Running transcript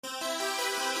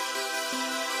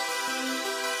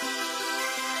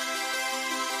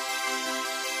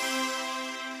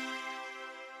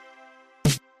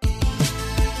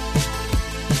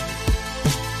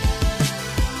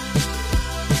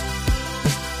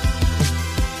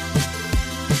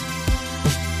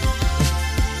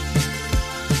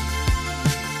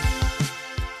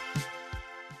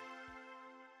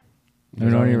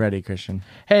me know when you're ready, Christian.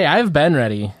 Hey, I've been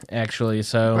ready, actually,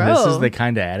 so... Bro. This is the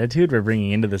kind of attitude we're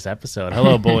bringing into this episode.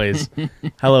 Hello, boys.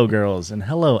 Hello, girls. And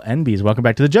hello, NBs. Welcome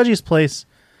back to the Judgy's Place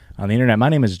on the internet. My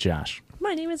name is Josh.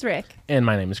 My name is Rick. And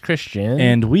my name is Christian.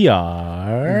 And we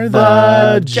are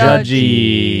the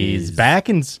Judgies. Back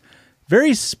in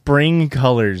very spring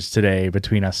colors today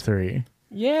between us three.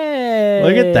 Yay!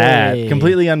 Look at that.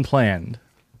 Completely unplanned.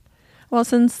 Well,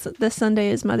 since this Sunday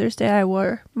is Mother's Day, I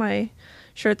wore my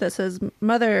shirt that says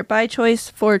Mother by choice,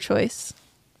 for choice.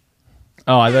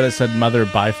 Oh, I thought it said mother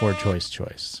by for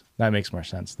choice. That makes more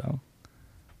sense, though.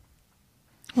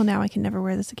 Well, now I can never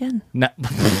wear this again. No.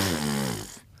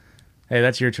 Hey,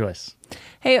 that's your choice.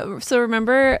 Hey, so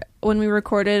remember when we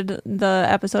recorded the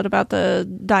episode about the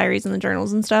diaries and the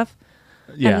journals and stuff?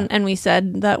 Yeah. And we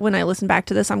said that when I listen back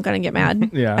to this, I'm going to get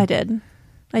mad. Yeah. I did.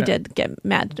 I did get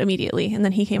mad immediately. And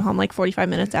then he came home like 45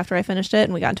 minutes after I finished it,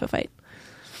 and we got into a fight.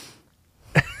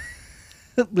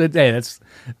 Hey,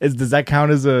 does that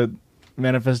count as a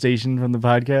manifestation from the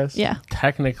podcast? Yeah.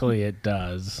 Technically, it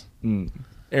does.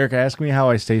 Erica, ask me how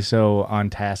I stay so on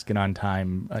task and on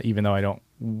time, even though I don't.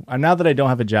 Now that I don't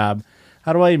have a job,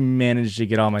 how do I manage to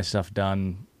get all my stuff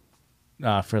done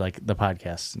for like the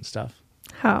podcasts and stuff?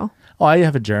 How? Oh, I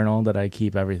have a journal that I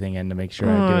keep everything in to make sure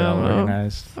I get it all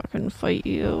organized. Fucking fight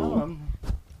you.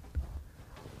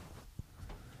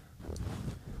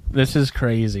 This is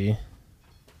crazy.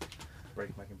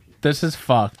 Break my computer. This is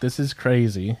fucked. This is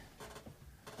crazy.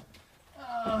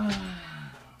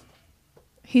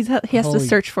 He has to Holy-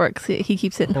 search for it because he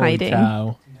keeps it in Holy hiding.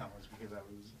 cow. No, it's because I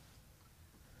was.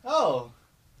 Oh.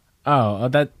 Oh,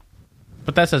 but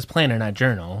that says planner, not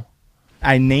journal.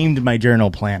 I named my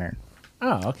journal planner.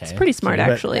 Oh, okay. It's pretty smart, But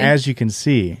actually. as you can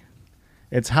see,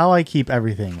 it's how I keep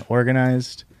everything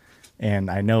organized, and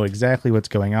I know exactly what's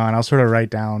going on. I'll sort of write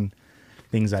down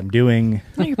things I'm doing,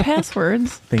 Not your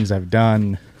passwords. things I've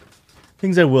done,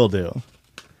 things I will do.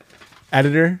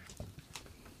 Editor,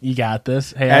 You got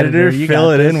this. Hey, editor, you fill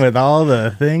got it this. in with all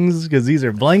the things because these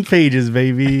are blank pages,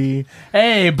 baby.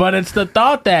 Hey, but it's the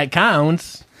thought that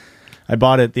counts. I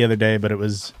bought it the other day, but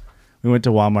we went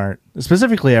to Walmart.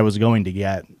 Specifically, I was going to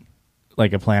get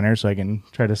like a planner so I can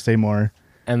try to stay more.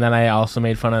 And then I also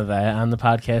made fun of that on the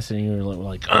podcast, and you were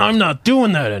like, I'm not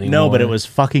doing that anymore. No, but it was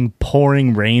fucking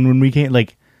pouring rain when we came,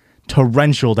 like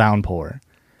torrential downpour.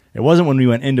 It wasn't when we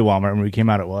went into Walmart. When we came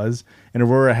out, it was. And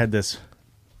Aurora had this,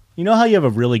 you know how you have a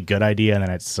really good idea and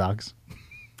then it sucks?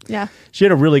 Yeah. She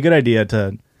had a really good idea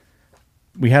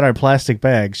we had our plastic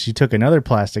bags. She took another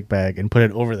plastic bag and put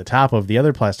it over the top of the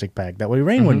other plastic bag. That way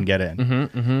rain wouldn't get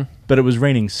in. But it was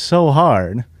raining so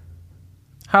hard.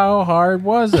 How hard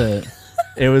was it?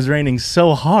 It was raining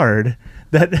so hard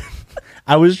that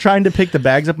I was trying to pick the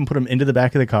bags up and put them into the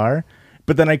back of the car,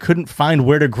 but then I couldn't find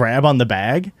where to grab on the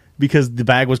bag because the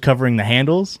bag was covering the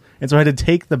handles. And so I had to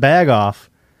take the bag off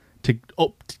to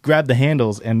grab the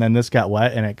handles, and then this got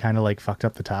wet and it kind of like fucked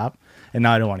up the top. And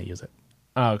now I don't want to use it.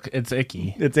 Oh, it's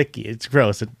icky. It's icky. It's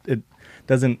gross. It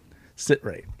doesn't sit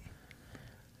right.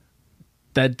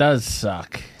 That does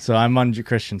suck. So I'm on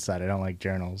Christian's side. I don't like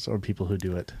journals or people who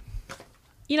do it.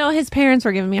 You know, his parents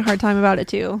were giving me a hard time about it,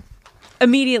 too.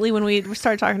 Immediately when we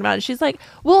started talking about it, she's like,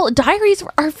 well, diaries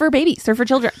are for babies. They're for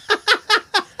children.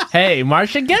 Hey,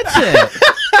 Marcia gets it.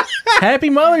 Happy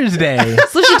Mother's Day.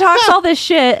 So she talks all this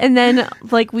shit, and then,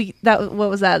 like, what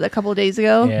was that, a couple of days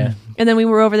ago? Yeah. And then we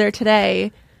were over there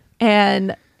today,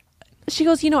 and she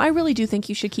goes, I really do think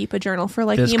you should keep a journal for,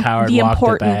 like, This coward the walked it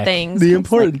important back. things. The It's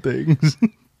important things.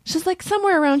 She's like,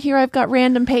 somewhere around here, I've got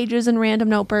random pages and random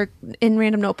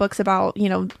notebooks about,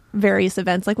 various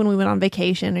events, like when we went on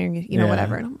vacation or,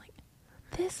 whatever. And I'm like,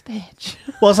 this bitch.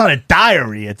 Well, it's not a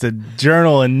diary. It's a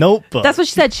journal and notebook. That's what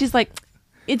she said. She's like,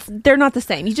 they're not the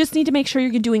same. You just need to make sure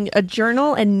you're doing a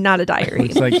journal and not a diary.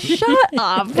 It's like Shut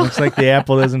up. looks like the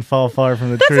apple doesn't fall far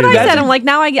from the tree. That's what I said. I'm like,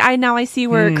 now I see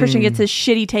where Christian gets his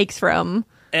shitty takes from.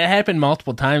 It happened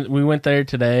multiple times. We went there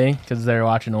today because they were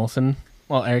watching Olsen.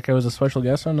 Well, Erica was a special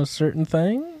guest on a certain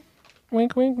thing.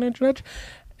 Wink, wink, nudge, nudge.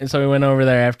 And so we went over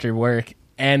there after work.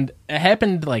 And it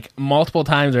happened like multiple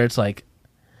times where it's like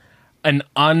an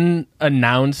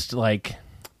unannounced like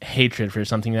hatred for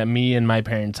something that me and my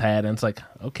parents had. And it's like,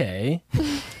 okay.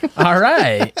 All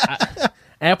right.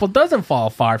 Apple doesn't fall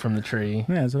far from the tree.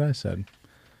 Yeah, that's what I said.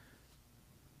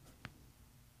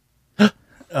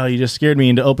 Oh, you just scared me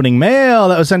into opening mail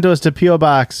that was sent to us to P.O.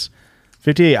 Box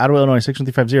 58, Ottawa, Illinois,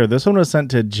 61350. This one was sent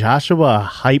to Joshua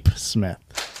Hype Smith.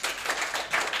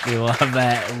 We love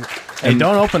that. Hey,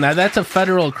 don't open that. That's a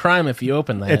federal crime if you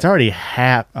open that. It's already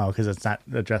Oh, because it's not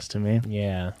addressed to me.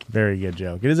 Yeah. Very good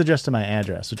joke. It is addressed to my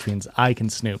address, which means I can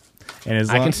snoop. And as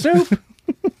I long- can snoop.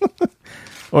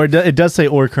 Or it does say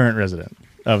or current resident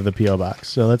of the P.O. box.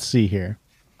 So let's see here.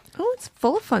 Oh, it's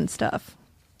full of fun stuff.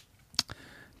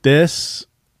 This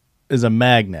is a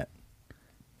magnet,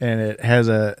 and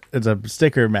it's a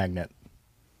sticker magnet.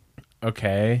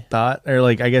 Okay. Thought or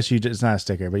like I guess it's not a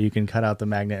sticker, but you can cut out the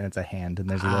magnet and it's a hand, and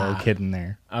there's a little kid in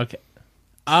there. Okay.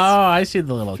 Oh, I see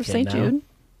the little For kid St. now. Jude.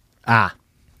 I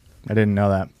didn't know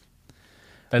that.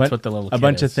 That's what the little kid a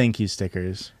bunch is. of thank you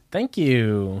stickers. Thank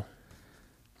you.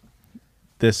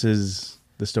 This is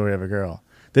the story of a girl.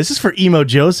 This is for Emo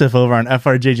Joseph over on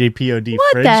FRJJPOD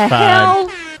What Fridge the Pod. hell?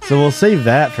 So we'll save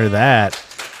that for that.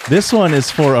 This one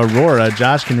is for Aurora.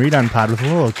 Josh can read on pod with a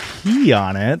little key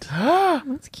on it.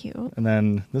 That's cute. And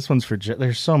then this one's for...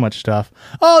 There's so much stuff.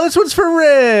 Oh, this one's for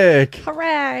Rick!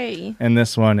 Hooray! And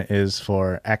this one is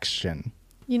for Xgen.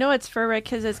 You know it's for Rick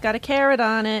because it's got a carrot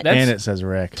on it. That's And it says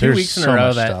Rick. 2 There's weeks in so a row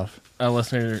much that stuff. a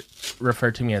listener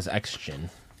referred to me as Xgen.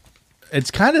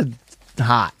 It's kind of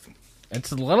hot.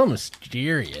 It's a little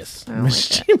mysterious. I don't like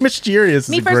that. Mysterious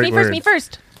Me is a first, great me first, word. me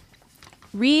first.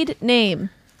 Read name.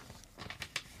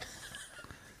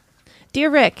 Dear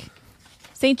Rick,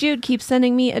 St. Jude keeps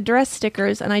sending me address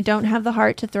stickers and I don't have the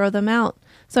heart to throw them out.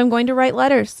 So I'm going to write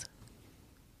letters.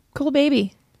 Cool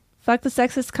baby. Fuck the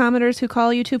sexist commenters who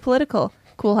call you too political.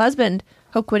 Cool husband.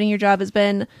 Hope quitting your job has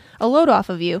been a load off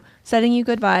of you. Sending you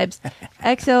good vibes.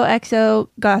 XOXO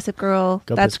Gossip Girl.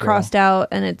 Go That's Piss Girl. crossed out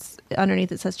and it's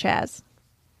underneath it says Chaz.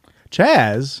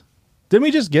 Chaz? Didn't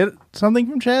we just get something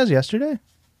from Chaz yesterday?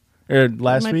 Or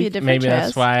last Might be a week? different Maybe Chaz.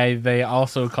 that's why they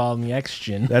also called me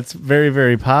Xgen. That's very,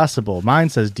 very possible. Mine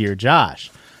says, Dear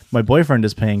Josh, my boyfriend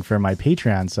is paying for my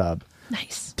Patreon sub.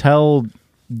 Nice. Tell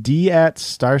D at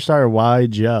 *Y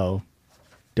Joe.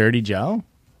 Dirty Joe?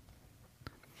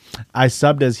 I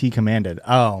subbed as he commanded.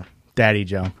 Oh, Daddy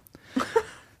Joe.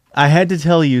 I had to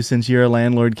tell you since you're a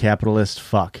landlord capitalist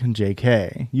fuck,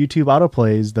 JK. YouTube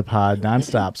autoplays the pod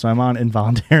nonstop, so I'm on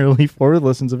involuntarily 4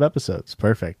 listens of episodes.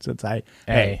 Perfect. Since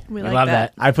Hey, We we like love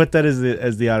that. that. I put that as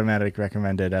the automatic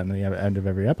recommended on the end of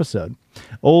every episode.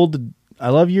 I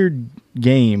love your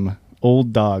game,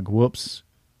 Old Dog. Whoops.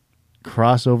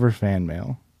 Crossover fan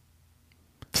mail.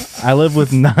 I live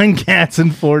with 9 cats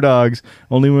and 4 dogs.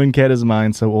 Only one cat is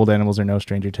mine, so old animals are no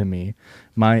stranger to me.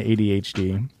 My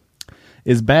ADHD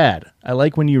is bad. I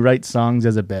like when you write songs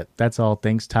as a bit. That's all.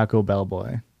 Thanks, Taco Bell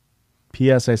Boy.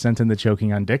 P.S. I sent in the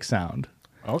choking on dick sound.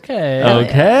 Okay.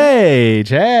 Okay,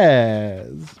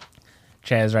 Chaz.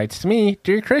 Chaz writes to me,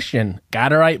 Dear Christian,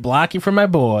 gotta write blocky for my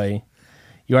boy.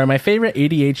 You are my favorite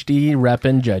ADHD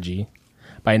reppin' judgy.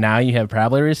 By now you have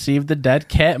probably received the dead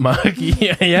cat mug.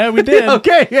 Yeah, we did.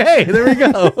 Okay, hey, there we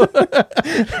go. Hope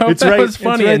It's that right- was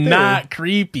funny it's right and there. not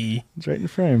creepy. It's right in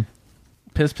frame.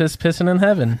 Piss, piss, pissing in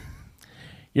heaven.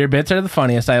 Your bits are the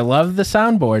funniest. I love the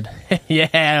soundboard.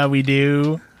 Yeah, we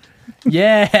do.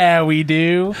 Yeah, we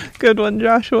do. Good one,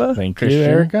 Joshua. Thank Christian. you,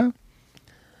 Erica.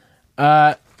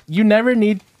 You never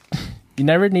need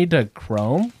to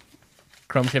Chrome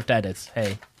shift edits.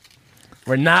 Hey,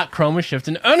 we're not chroma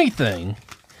shifting anything.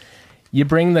 You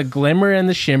bring the glimmer and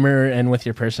the shimmer and with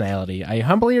your personality. I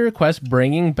humbly request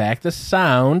bringing back the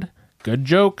sound. Good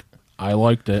joke. I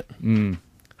liked it. This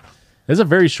is a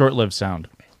very short-lived sound.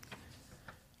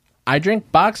 I drink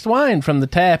boxed wine from the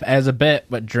tap as a bit,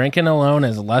 but drinking alone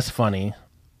is less funny.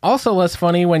 Also less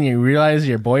funny when you realize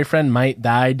your boyfriend might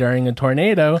die during a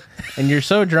tornado and you're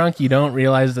so drunk you don't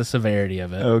realize the severity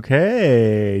of it.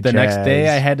 Okay, The next Chaz. day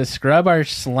I had to scrub our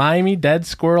slimy dead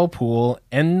squirrel pool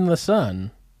in the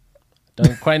sun.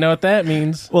 Don't quite know what that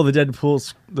means. Well, the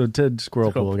dead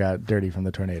squirrel pool got dirty from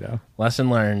the tornado.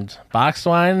 Lesson learned. Boxed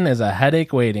wine is a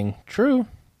headache waiting. True.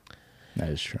 That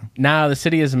is true. Now the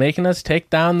city is making us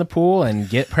take down the pool and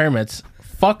get permits.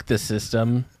 Fuck the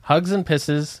system. Hugs and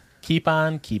pisses. Keep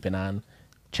on keeping on.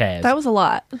 Chaz. That was a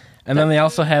lot. And then they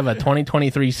also have a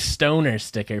 2023 stoner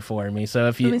sticker for me. So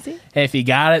Let me see. if you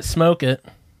got it, smoke it.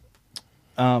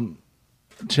 Chaz,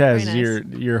 Very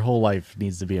nice. your whole life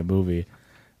needs to be a movie.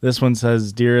 This one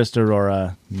says, Dearest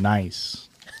Aurora, nice.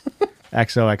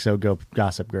 XOXO, go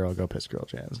Gossip Girl, go Piss Girl,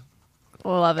 Chaz.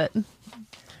 Love it.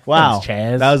 Wow, Thanks,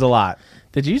 Chaz. that was a lot.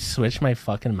 Did you switch my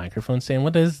fucking microphone stand?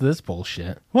 What is this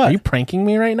bullshit? What? Are you pranking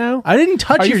me right now? I didn't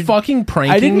touch Are your... you fucking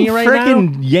pranking I didn't me right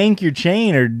frickin' now? yank your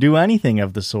chain or do anything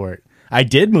of the sort. I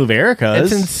did move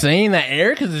Erica's. It's insane that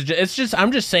Erica's is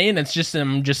I'm just saying it's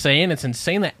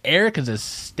insane that Erica's is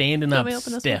standing want up me to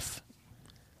open this stiff.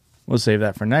 We'll save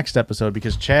that for next episode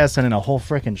because Chaz sent in a whole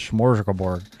frickin'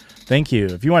 smorgasbord. Thank you.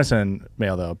 If you want to send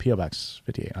mail, though, P.O. Box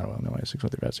 58, Ottawa, Illinois,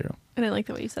 61350. I didn't like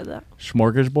the way you said that.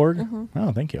 Smorgasbord?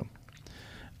 Oh, thank you.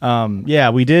 Yeah,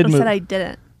 we did I move... said I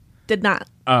didn't. Did not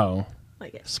Oh.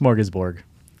 like it. Smorgasbord.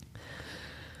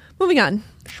 Moving on.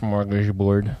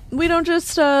 Smorgasbord. We don't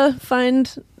just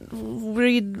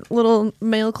read little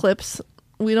mail clips.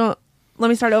 We don't. Let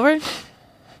me start over.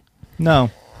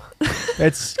 No.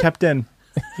 It's kept in.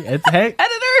 Hey,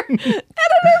 Editor,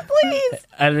 please.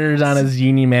 editor's on his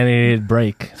union-mandated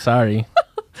break. Sorry.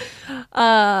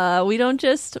 We don't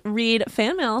just read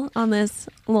fan mail on this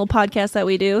little podcast that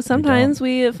we do. Sometimes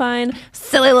we find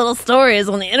silly little stories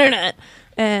on the internet.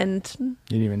 And You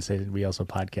didn't even say that we also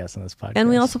podcast on this podcast. and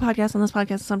we also podcast on this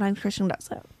podcast. Sometimes Christian does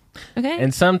that. Okay.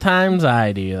 And sometimes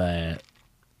I do that.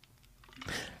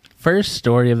 First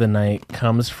story of the night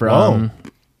comes from... Whoa.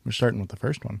 We're starting with the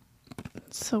first one.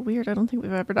 It's so weird. I don't think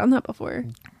we've ever done that before.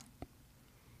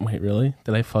 Wait, really?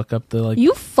 Did I fuck up the, like...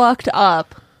 You fucked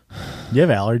up. You have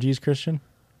allergies, Christian?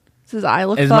 Does his eye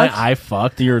look Is fucked? my eye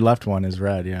fucked? Your left one is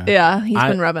red, yeah. Yeah, he's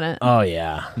been rubbing it. Oh,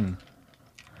 yeah.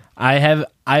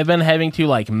 I've been having to,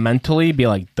 like, mentally be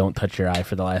like, don't touch your eye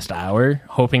for the last hour,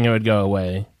 hoping it would go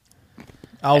away.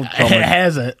 I'll It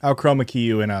hasn't. I'll chroma key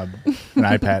you in an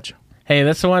eye patch. Hey,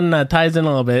 this one ties in a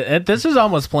little bit. This was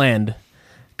almost planned.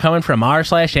 Coming from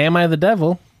r/am I the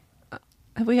devil.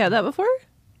 Have we had that before?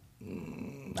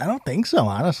 I don't think so,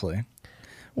 honestly.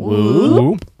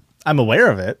 Whoop. I'm aware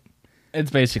of it.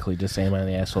 It's basically just am I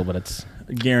the asshole, but it's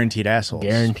Guaranteed assholes.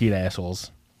 guaranteed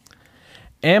assholes.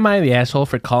 Am I the asshole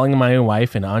for calling my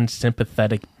wife an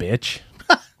unsympathetic bitch?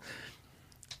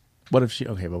 What if she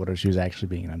was actually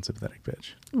being an unsympathetic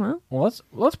bitch? Well, Well,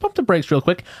 let's pump the brakes real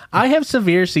quick. I have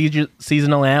severe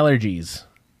seasonal allergies,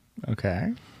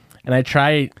 Okay. and I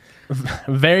try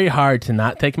very hard to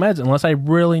not take meds unless I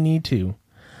really need to.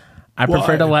 I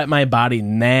prefer to let my body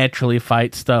naturally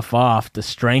fight stuff off to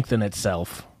strengthen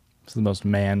itself. It's the most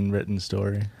man-written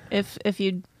story. if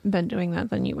you'd been doing that,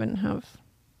 then you wouldn't have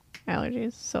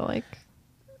allergies. So, like,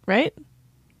 right?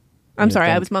 I'm You sorry,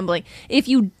 I think- was mumbling. If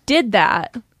you did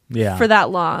that Yeah. for that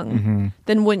long,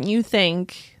 then wouldn't you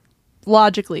think,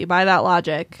 logically, by that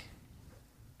logic,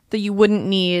 that you wouldn't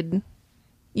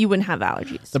have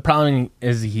allergies? The problem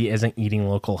is he isn't eating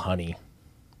local honey.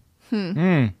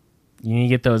 You need to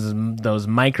get those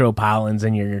micro pollens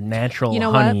in your natural You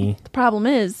know honey. what? The problem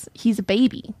is, he's a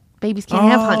baby. Babies can't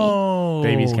have honey. Oh,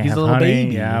 Babies can't he's have a little honey.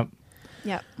 baby. Yeah.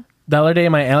 Yep. The other day,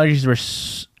 my allergies were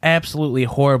absolutely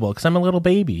horrible because I'm a little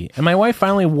baby. And my wife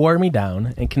finally wore me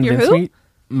down and convinced who? me.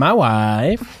 My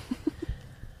wife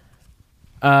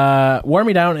wore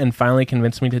me down and finally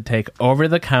convinced me to take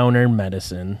over-the-counter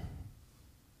medicine.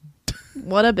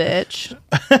 What a bitch.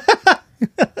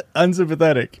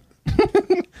 Unsympathetic.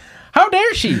 How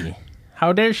dare she?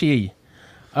 How dare she?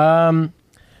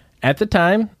 At the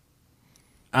time,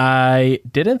 I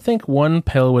didn't think one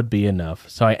pill would be enough,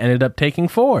 so I ended up taking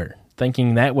 4,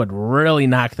 thinking that would really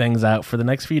knock things out for the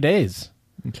next few days.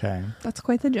 Okay. That's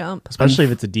quite the jump. Especially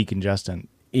if it's a decongestant.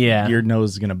 Yeah. Your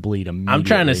nose is going to bleed immediately. I'm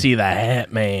trying to see the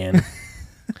hat, man.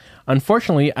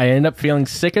 Unfortunately, I ended up feeling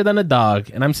sicker than a dog,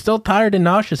 and I'm still tired and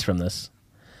nauseous from this.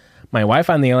 My wife,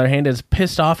 on the other hand, is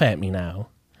pissed off at me now.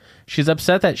 She's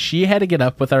upset that she had to get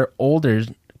up with our older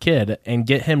kid and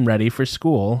get him ready for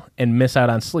school and miss out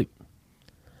on sleep.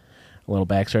 A little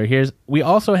backstory here is we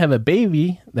also have a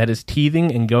baby that is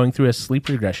teething and going through a sleep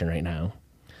regression right now.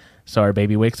 So our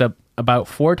baby wakes up about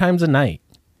 4 times a night.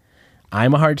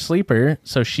 I'm a hard sleeper,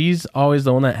 so she's always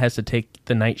the one that has to take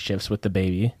the night shifts with the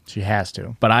baby. She has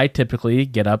to. But I typically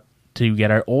get up to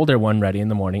get our older one ready in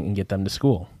the morning and get them to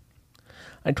school.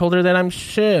 I told her that I'm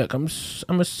sick. I'm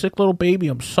a sick little baby.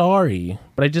 I'm sorry,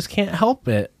 but I just can't help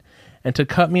it, and to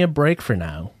cut me a break for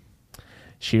now.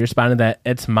 She responded that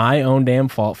it's my own damn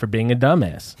fault for being a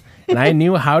dumbass, and I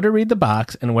knew how to read the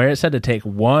box and where it said to take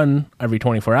 1 every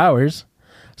 24 hours,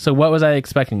 so what was I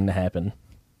expecting to happen?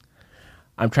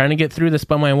 I'm trying to get through this,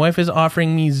 but my wife is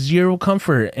offering me zero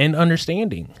comfort and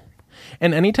understanding.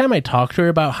 And anytime I talk to her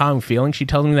about how I'm feeling, she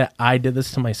tells me that I did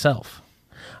this to myself.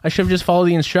 I should have just followed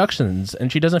the instructions,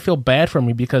 and she doesn't feel bad for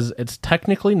me because it's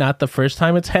technically not the first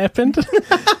time it's happened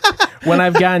when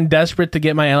I've gotten desperate to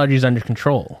get my allergies under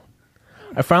control.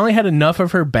 I finally had enough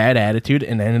of her bad attitude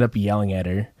and ended up yelling at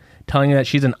her, telling her that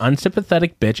she's an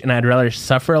unsympathetic bitch and I'd rather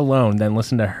suffer alone than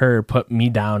listen to her put me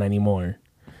down anymore.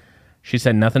 She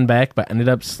said nothing back, but ended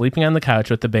up sleeping on the couch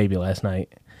with the baby last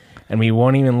night, and we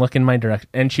won't even look in my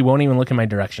she won't even look in my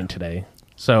direction today.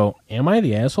 So, am I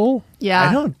the asshole? Yeah.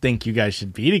 I don't think you guys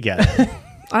should be together.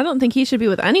 I don't think he should be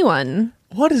with anyone.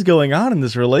 What is going on in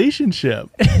this relationship?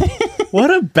 What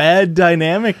a bad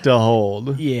dynamic to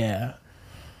hold. Yeah.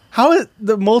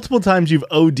 The multiple times you've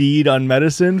OD'd on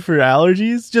medicine for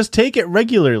allergies, just take it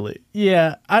regularly.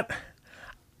 Yeah.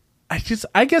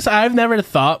 I guess I've never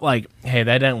thought like, hey,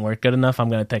 that didn't work good enough. I'm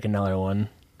going to take another one.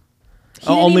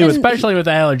 only with especially with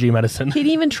allergy medicine. He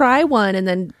didn't even try one, and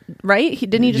then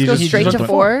didn't he just go straight to went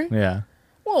 4? Yeah.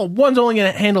 Well, one's only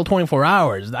going to handle 24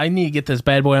 hours. I need to get this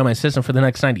bad boy on my system for the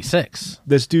next 96.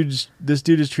 This dude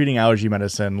is treating allergy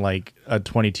medicine like a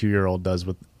 22-year-old does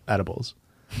with edibles.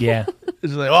 Yeah.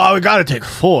 It's like, oh, we got to take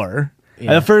 4. Yeah.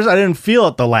 And at first, I didn't feel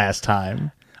it the last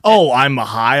time. Oh, I'm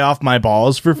high off my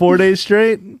balls for 4 days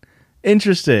straight?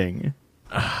 Interesting.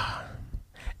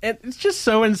 It's just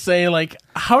so insane. Like,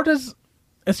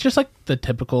 it's just like the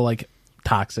typical, like,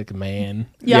 toxic man.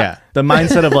 Yeah. The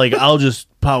mindset of, like, I'll just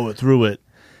power through it.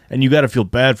 And you got to feel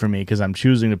bad for me because I'm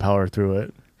choosing to power through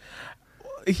it.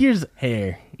 Here's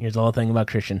the whole thing about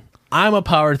Christian. I'm a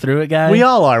power through it guy. We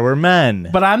all are. We're men.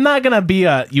 But I'm not going to be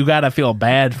you got to feel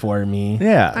bad for me.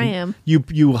 Yeah. I am. You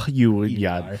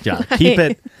yeah.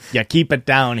 Keep it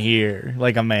down here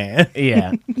like a man.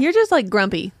 Yeah. You're just like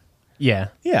grumpy, Yeah.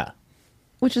 Yeah.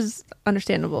 which is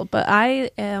understandable. But I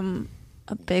am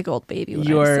a big old baby when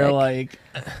I'm You're sick. like,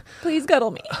 Please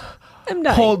cuddle me. I'm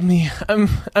dying. hold me.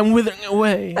 I'm withering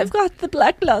away. I've got the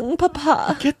black lung,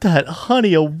 papa. Get that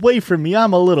honey away from me.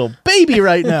 I'm a little baby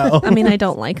right now. I mean, I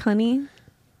don't like honey.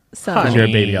 So Honey. You're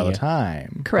a baby all the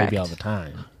time. correct. Baby all the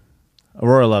time.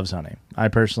 Aurora loves honey. I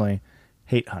personally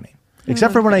hate honey.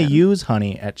 Except for when I use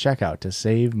honey at checkout to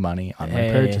save money on my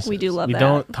Hey. purchases. We do love We that.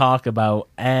 don't talk about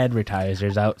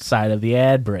advertisers outside of the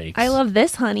ad breaks. I love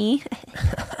this honey.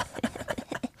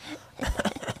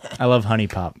 I love honey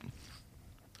pop.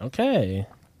 Okay.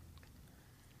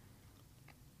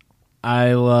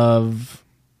 I love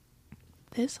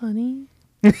This honey.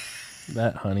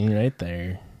 that honey right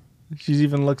there. She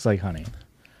even looks like honey.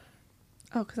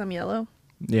 Oh, because I'm yellow.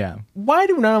 Yeah. Why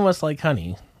do none of us like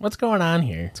honey? What's going on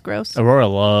here? It's gross. Aurora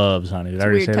loves honey. Did It's I a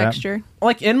already weird say texture.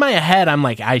 Like in my head, I'm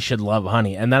like, I should love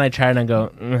honey, and then I try it and I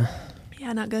go,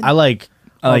 Yeah, not good. that? I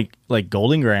like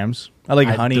Golden Grams. I like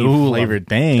I honey do flavored love-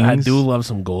 things. I do love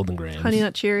some Golden Grams. Honey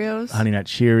Nut Cheerios. Honey Nut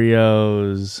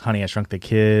Cheerios, Honey I Shrunk the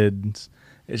Kids.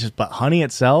 It's just, but honey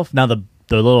itself. Now the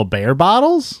little bear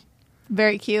bottles,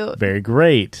 Very cute. very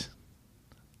great.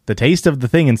 The taste of the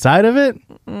thing inside of it,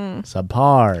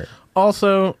 subpar.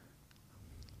 Also,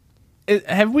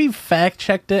 have we fact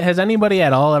checked it? Has anybody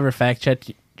at all ever fact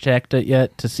checked it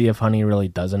yet to see if honey really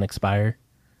doesn't expire?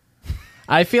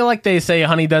 I feel like they say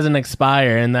honey doesn't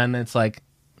expire, and then it's like,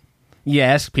 you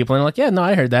ask people, and they're like, yeah, no,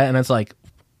 I heard that. And it's like,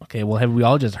 okay, well, have we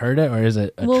all just heard it, or is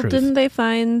it a Well, truth? didn't they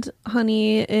find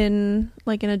honey in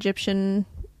like an Egyptian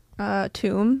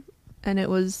tomb, and it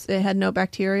had no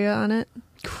bacteria on it?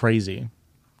 Crazy.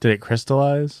 Did it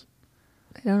crystallize?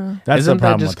 I don't know. That's Isn't the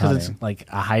problem that just with honey. it's like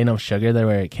a high enough sugar there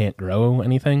where it can't grow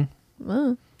anything?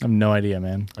 Oh. I have no idea,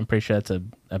 man. I'm pretty sure that's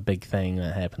a big thing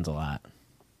that happens a lot.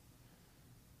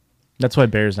 That's why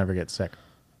bears never get sick.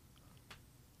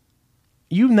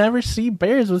 You never see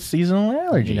bears with seasonal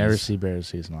allergies. You never see bears with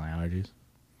seasonal allergies.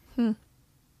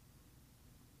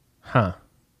 Huh.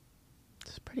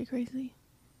 It's pretty crazy.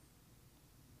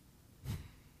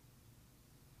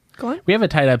 Go on. We have a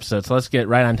tight episode, so let's get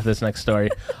right onto this next story.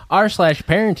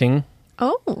 R/parenting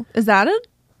Oh, is that a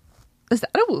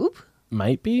whoop?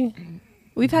 might be.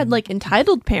 We've had like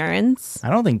entitled parents. I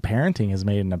don't think parenting has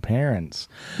made an appearance.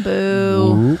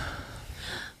 Boo.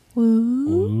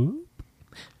 Woo.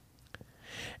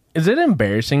 Is it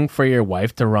embarrassing for your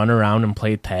wife to run around and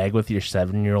play tag with your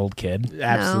 7-year-old kid?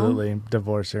 Absolutely.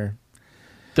 Divorce her.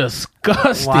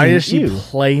 Disgusting. Why is she Ew.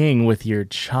 playing with your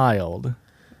child?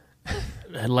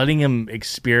 Letting him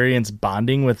experience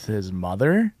bonding with his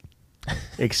mother?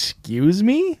 Excuse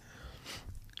me?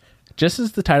 Just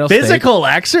as the title Physical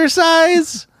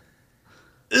exercise?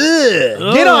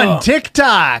 Ugh. Get on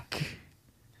TikTok.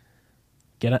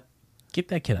 states, get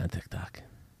that kid on TikTok.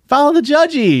 Follow the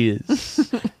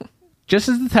judges. Just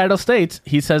as the title states,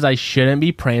 he says I shouldn't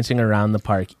be prancing around the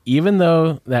park, even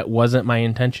though that wasn't my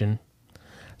intention.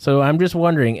 So I'm just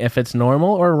wondering if it's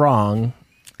normal or wrong,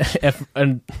 if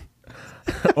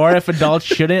adults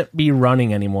shouldn't be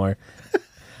running anymore.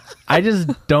 I just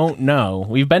don't know.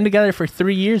 We've been together for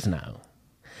 3 years now.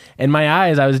 In my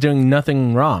eyes, I was doing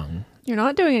nothing wrong. You're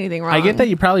not doing anything wrong. I get that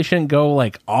you probably shouldn't go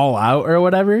like all out or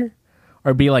whatever,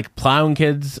 or be like plowing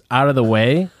kids out of the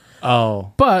way.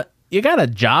 Oh. But you gotta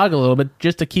jog a little bit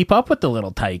just to keep up with the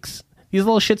little tykes. These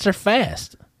little shits are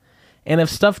fast. And if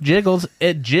stuff jiggles,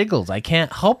 it jiggles. I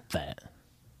can't help that.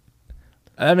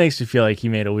 That makes me feel like he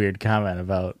made a weird comment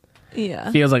about...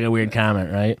 Yeah. Feels like a weird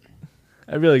comment, right?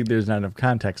 I feel like there's not enough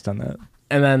context on that.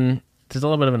 And then there's a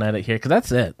little bit of an edit here, because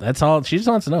that's it. That's all. She just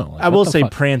wants to know. Like, I will what the say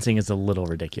fuck? prancing is a little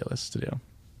ridiculous to do.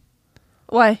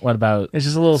 Why? What about It's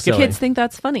just a little silly. Kids think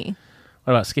that's funny.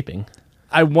 skipping?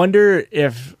 I wonder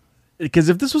if because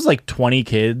if this was like 20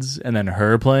 kids and then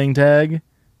her playing tag,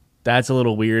 that's a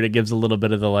little weird. It gives a little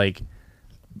bit of the like,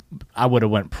 I would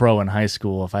have went pro in high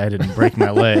school if I didn't break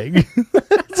my leg.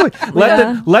 It's like,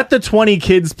 let the 20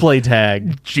 kids play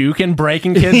tag. Juking,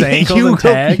 breaking kids' ankles and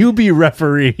tag. You be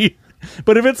referee.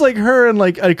 But if it's like her and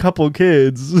like a couple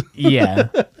kids, yeah,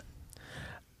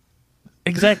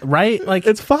 exactly right. Like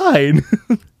it's fine.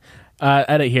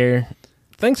 Edit here.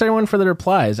 Thanks everyone for the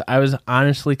replies. I was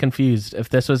honestly confused if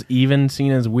this was even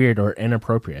seen as weird or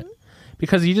inappropriate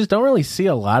because you just don't really see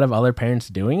a lot of other parents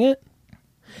doing it.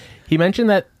 He mentioned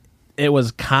that it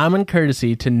was common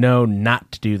courtesy to know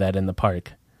not to do that in the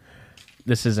park.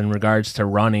 This is in regards to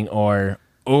running or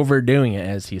overdoing it,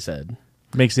 as he said.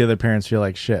 Makes the other parents feel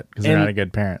like shit because they're not a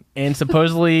good parent. And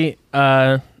supposedly,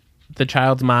 the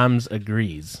child's mom's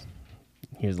agrees.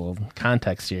 Here's a little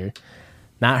context here.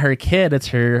 Not her kid, it's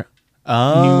her new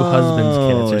husband's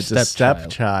kid. It's her a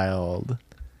stepchild.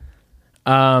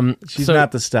 She's so,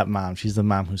 not the stepmom. She's the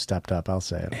mom who stepped up. I'll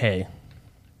say it. Hey.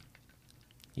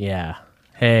 Yeah.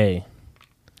 Hey.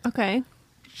 Okay.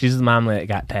 She's the mom that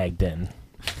got tagged in.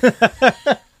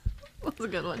 That's a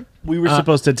good one. We were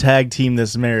supposed to tag team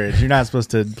this marriage. You're not supposed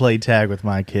to play tag with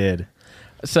my kid.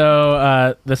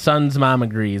 So the son's mom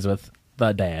agrees with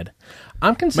the dad.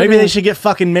 I'm considering maybe they should get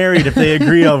fucking married if they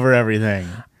agree over everything.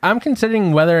 I'm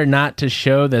considering whether or not to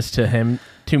show this to him,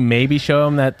 to maybe show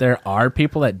him that there are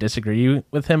people that disagree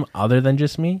with him other than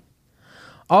just me.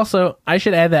 Also, I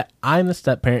should add that I'm the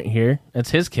step parent here. It's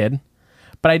his kid.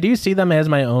 But I do see them as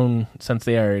my own since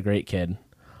they are a great kid.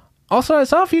 Also, I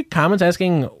saw a few comments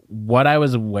asking what I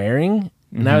was wearing,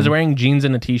 and I was wearing jeans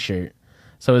and a t-shirt.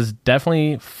 So it's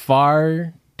definitely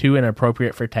far too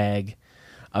inappropriate for tag.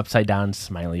 Upside down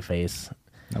smiley face,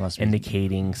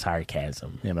 indicating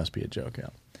sarcasm. It must be a joke, yeah.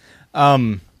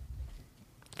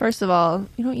 First of all,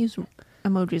 you don't use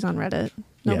emojis on Reddit.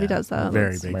 Nobody does that.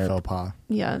 Very big faux pas.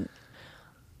 Yeah.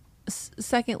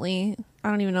 Secondly, I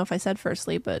don't even know if I said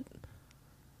firstly, but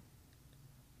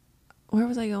where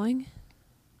was I going?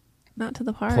 Not to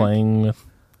the park. Playing with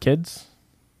kids?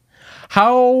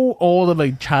 How old of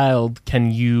a child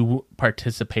can you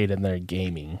participate in their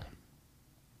gaming?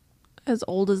 As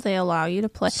old as they allow you to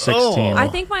play. 16. I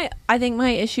think my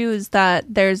issue is that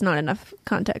there's not enough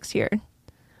context here.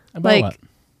 About what?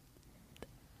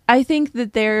 I think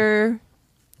that they're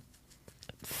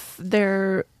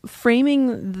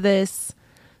framing this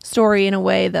story in a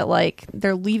way that like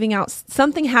they're leaving out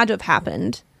something had to have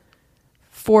happened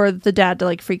for the dad to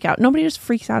like freak out. Nobody just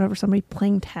freaks out over somebody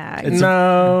playing tag.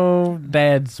 No,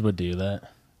 dads would do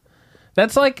that.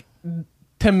 That's like,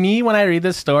 to me, when I read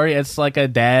this story, it's like a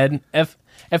dad. If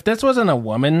this wasn't a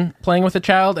woman playing with a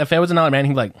child, if it was another man,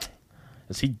 he'd be like,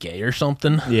 is he gay or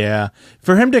something? Yeah.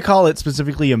 For him to call it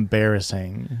specifically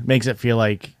embarrassing makes it feel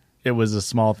like it was a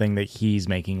small thing that he's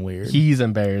making weird. He's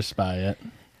embarrassed by it.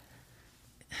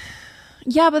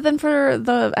 Yeah, but then for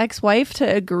the ex-wife to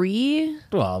agree,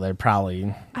 Well, they're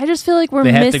probably... I just feel like we're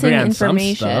They have to missing agree on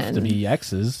information. some stuff to be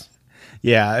exes.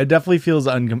 Yeah, it definitely feels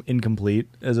incomplete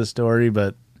as a story,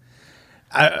 but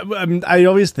I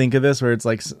always think of this where it's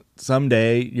like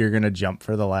someday you're going to jump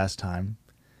for the last time.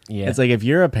 Yeah. It's like if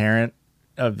you're a parent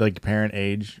of like parent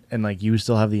age and like you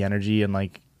still have the energy and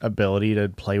like ability to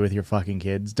play with your fucking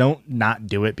kids, don't not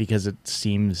do it because it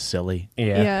seems silly.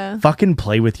 Yeah. Fucking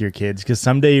play with your kids because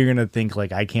someday you're going to think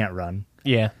like, I can't run.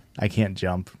 Yeah. I can't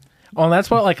jump. Well, and that's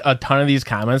what like a ton of these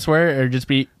comments were, or just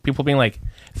be people being like,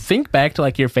 think back to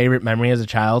like your favorite memory as a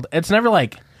child. It's never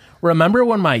like, remember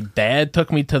when my dad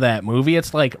took me to that movie?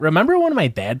 It's like, remember when my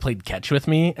dad played catch with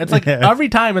me? It's like every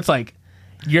time it's like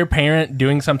your parent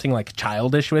doing something like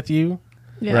childish with you.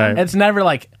 Yeah. Right. It's never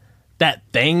like that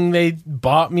thing they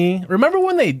bought me. Remember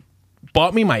when they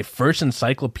bought me my first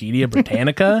Encyclopedia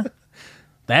Britannica?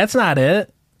 That's not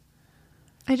it.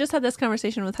 I just had this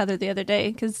conversation with Heather the other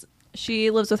day because she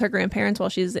lives with her grandparents while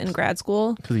she's in grad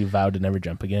school. Because you vowed to never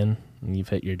jump again, and you've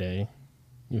hit your day.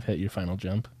 You've hit your final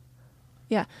jump.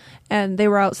 Yeah. And they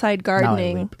were outside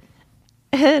gardening.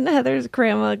 And Heather's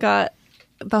grandma got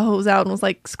the hose out and was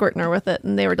like squirting her with it.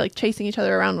 And they were like chasing each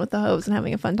other around with the hose and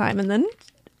having a fun time. And then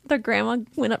the grandma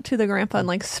went up to the grandpa and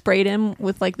like sprayed him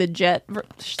with like the jet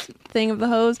thing of the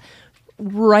hose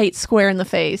right square in the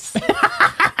face.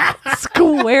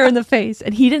 Square in the face.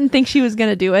 And he didn't think she was going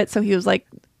to do it. So he was like,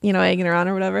 you know, egging her on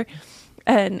or whatever.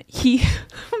 And he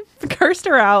cursed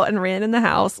her out and ran in the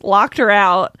house, locked her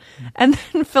out, and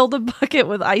then filled a bucket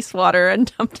with ice water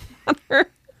and dumped it on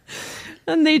her.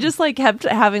 And they just like kept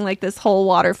having like this whole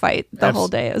water fight the whole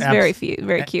day. It was very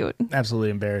cute. Absolutely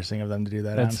embarrassing of them to do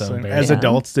that. That's so honestly. embarrassing. As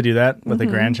adults to do that with a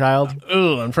grandchild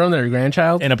Ooh, and from their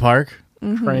grandchild? in a park.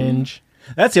 Cringe.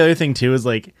 That's the other thing too, is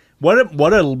like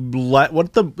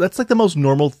That's like the most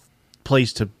normal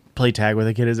place to play tag with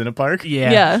a kid is in a park.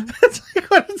 Yeah.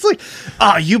 It's like,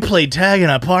 oh, you played tag in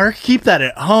a park? Keep that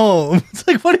at home. It's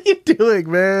like, what are you doing,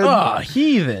 man? Oh,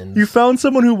 heathens. You found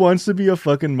someone who wants to be a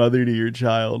fucking mother to your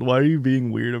child. Why are you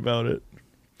being weird about it?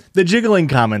 The jiggling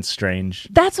comment's strange.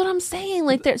 That's what I'm saying.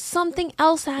 Like, there's something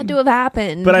else had to have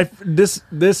happened. But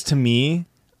this to me,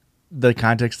 the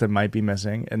context that might be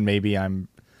missing, and maybe I'm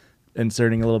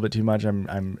inserting a little bit too much.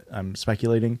 I'm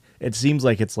speculating. It seems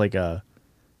like it's like a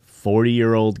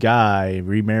 40-year-old guy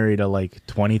remarried a like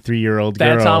 23-year-old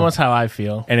girl. That's almost how I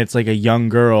feel. And it's like a young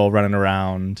girl running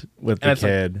around with the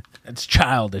kid. Like, it's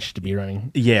childish to be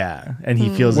running. Yeah, and he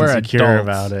feels We're insecure adults.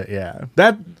 about it. Yeah,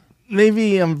 that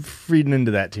maybe I'm reading into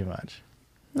that too much.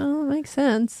 No, that makes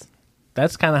sense.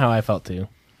 That's kind of how I felt too.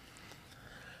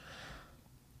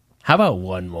 How about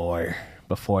one more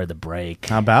before the break?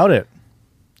 How about it?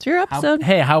 It's your episode.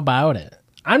 How about it?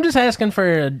 I'm just asking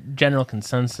for a general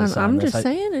consensus. I'm on this. just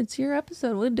saying, it's your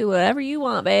episode. We'll do whatever you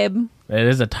want, babe. It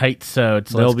is a tight so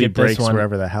There'll let's be get this breaks one.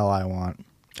 wherever the hell I want.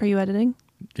 Are you editing?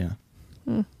 Yeah.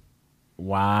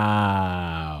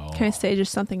 Wow. Can I say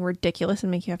just something ridiculous and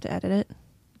make you have to edit it?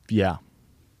 Yeah.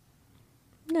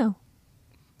 No.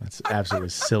 That's absolutely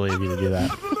silly of you to do that.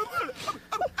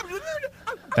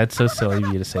 That's so silly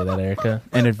of you to say that, Erica.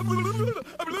 And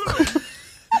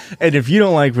if you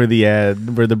don't like where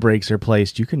the breaks are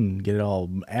placed, you can get it all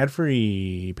ad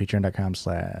free.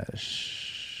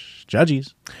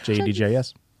 Patreon.com/judges.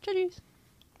 JUDJS. Judges.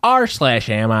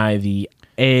 R/am I the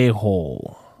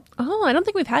a-hole? Oh, I don't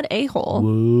think we've had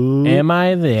a-hole. Am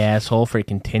I the asshole for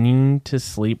continuing to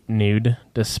sleep nude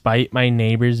despite my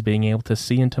neighbors being able to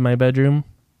see into my bedroom?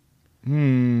 A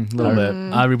little bit.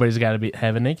 Everybody's got to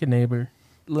have a naked neighbor.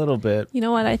 Little bit. You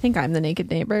know what? I think I'm the naked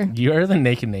neighbor. You are the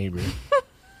naked neighbor.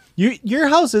 Your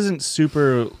house isn't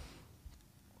super.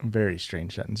 Very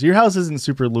strange sentence. Your house isn't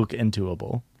super look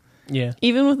intoable. Yeah.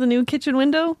 Even with the new kitchen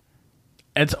window?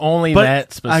 It's only But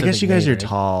that specific I guess you guys are neighbor.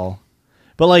 tall.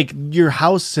 But like your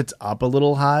house sits up a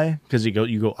little high because you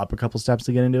go up a couple steps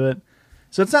to get into it.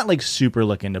 So it's not like super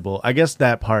look intoable. I guess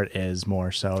that part is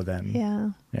more so than Yeah.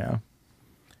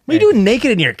 What are you doing naked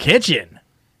in your kitchen?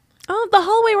 Oh, the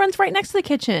hallway runs right next to the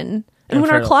kitchen. And And when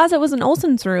our for- closet was in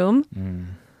Olson's room,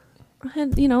 I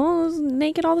had, I was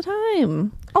naked all the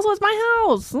time. Also, it's my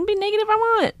house. I'll be naked if I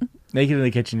want. Naked in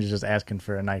the kitchen is just asking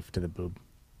for a knife to the boob.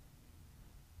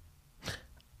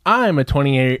 I'm a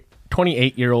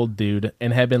 28-year-old dude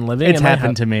and have been living It's in my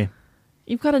happened to me.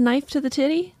 You've got a knife to the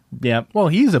titty? Yep. Well,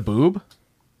 he's a boob.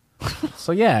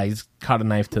 So yeah, he's caught a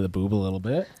knife to the boob a little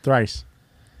bit. Thrice.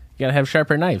 You gotta have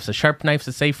sharper knives. A sharp knife's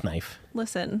a safe knife.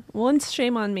 Listen, once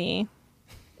shame on me.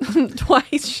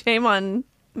 Twice shame on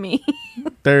me.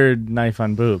 Third knife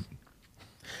on boob.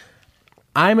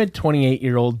 I'm a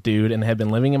 28-year-old dude and have been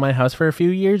living in my house for a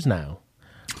few years now.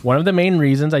 One of the main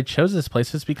reasons I chose this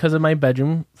place is because of my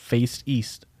bedroom faced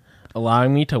east,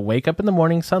 allowing me to wake up in the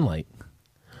morning sunlight.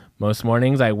 Most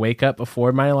mornings I wake up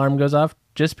before my alarm goes off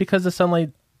just because the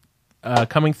sunlight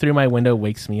coming through my window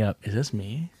wakes me up. Is this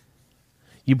me?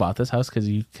 You bought this house because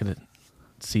you could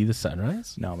see the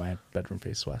sunrise? No, my bedroom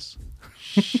face west.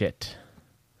 Shit.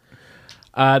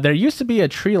 There used to be a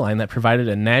tree line that provided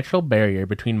a natural barrier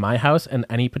between my house and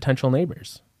any potential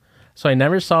neighbors. So I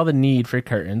never saw the need for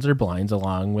curtains or blinds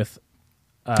along with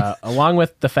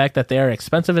the fact that they are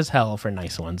expensive as hell for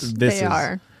nice ones. This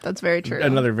is That's very true.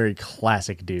 another very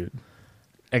classic dude.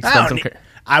 Expensive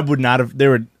I would not have. There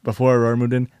were before Aurora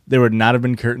moved in. There would not have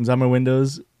been curtains on my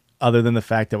windows, other than the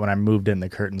fact that when I moved in, the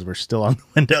curtains were still on the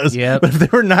windows. Yep. But if there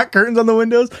were not curtains on the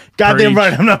windows, goddamn Preach.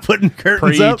 right, I'm not putting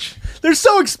curtains up. Preach. They're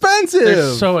so expensive.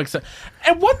 They're so excited.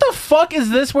 And what the fuck is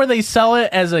this where they sell it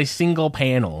as a single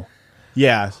panel?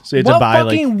 Yeah, so you have What to buy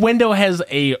fucking like. window has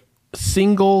a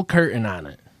single curtain on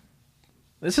it?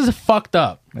 This is fucked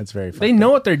up. That's very. They fucked know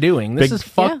up. what they're doing. This Yeah. is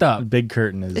fucked A up. big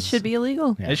curtain is. It should be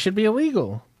illegal. Yeah. It should be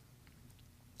illegal.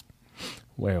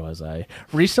 Where was I?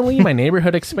 Recently, my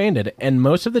neighborhood expanded, and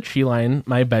most of the tree line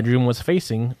my bedroom was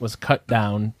facing was cut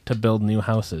down to build new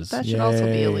houses. That should also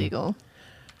be Yay. illegal.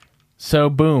 So,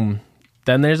 boom.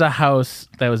 Then there's a house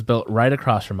that was built right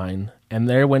across from mine, and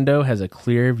their window has a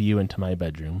clear view into my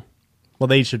bedroom. Well,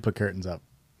 they should put curtains up.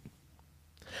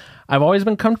 I've always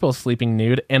been comfortable sleeping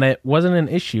nude, and it wasn't an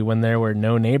issue when there were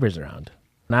no neighbors around.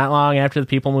 Not long after the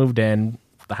people moved in,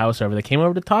 the house over, they came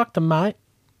over to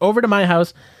my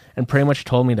house and pretty much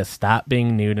told me to stop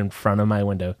being nude in front of my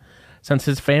window, since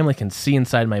his family can see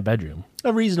inside my bedroom.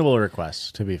 A reasonable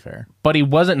request, to be fair. But he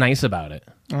wasn't nice about it.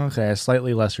 Okay, a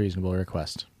slightly less reasonable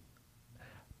request.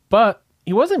 But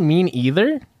he wasn't mean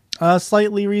either. A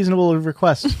slightly reasonable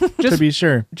request, to be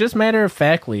sure. Just matter of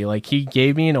factly, like he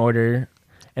gave me an order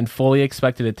and fully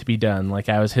expected it to be done, like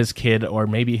I was his kid or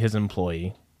maybe his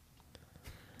employee.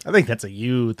 I think that's a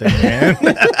you thing, man.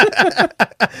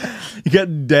 You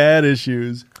got dad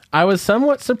issues. I was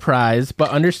somewhat surprised,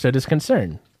 but understood his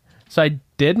concern. So I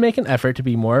did make an effort to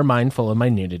be more mindful of my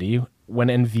nudity when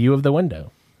in view of the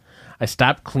window. I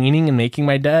stopped cleaning and making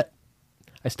my bed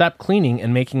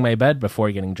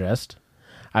before getting dressed.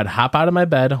 I'd hop out of my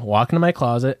bed, walk into my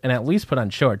closet, and at least put on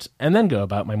shorts, and then go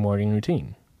about my morning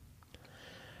routine.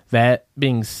 That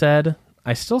being said,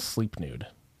 I still sleep nude,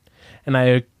 and I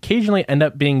occasionally end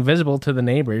up being visible to the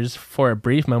neighbors for a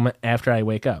brief moment after I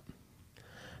wake up.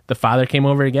 The father came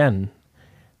over again,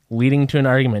 leading to an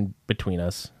argument between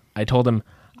us. I told him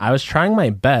I was trying my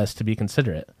best to be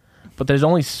considerate, but there's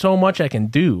only so much I can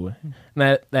do,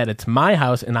 and that it's my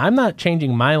house, and I'm not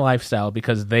changing my lifestyle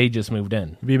because they just moved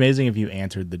in. It'd be amazing if you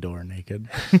answered the door naked.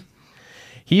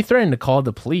 He threatened to call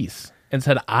the police and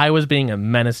said I was being a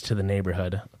menace to the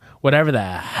neighborhood, whatever the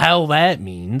hell that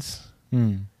means.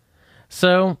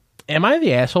 So, am I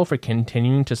the asshole for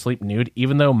continuing to sleep nude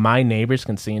even though my neighbors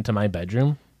can see into my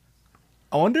bedroom?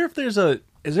 I wonder if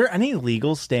is there any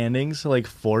legal standings to like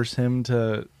force him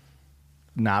to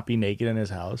not be naked in his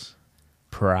house?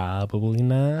 Probably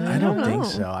not. I don't think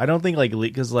so. I don't think like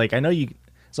because like I know you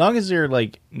as long as you're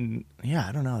like yeah,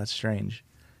 I don't know. That's strange.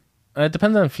 It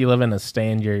depends on if you live in a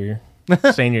stand your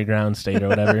ground state or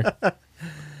whatever.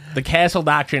 The castle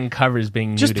doctrine covers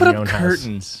being just nude in put your own up house.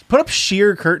 curtains. Put up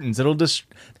sheer curtains.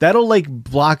 That'll like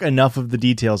block enough of the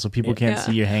details so people can't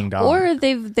see you hang down. Or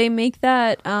they make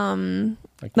that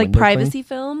like window privacy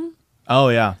film. Oh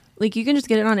yeah, Like you can just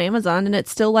get it on Amazon and it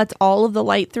still lets all of the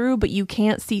light through, but you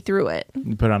can't see through it.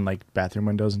 you put on like bathroom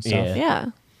windows and stuff. Yeah.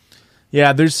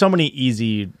 Yeah. There's so many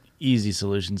easy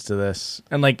solutions to this,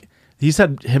 and like he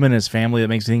said, him and his family. That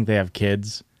makes me think they have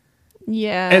kids.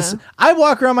 Yeah. I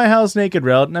walk around my house naked,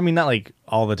 I mean, not like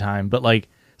all the time, but like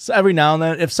so every now and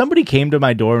then, if somebody came to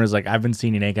my door and was like, "I've been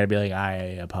seeing you naked," I'd be like, "I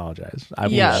apologize. I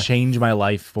will change my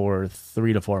life for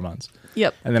 3 to 4 months."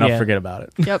 Yep. And then I'll forget about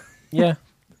it. Yep. Yeah.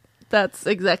 That's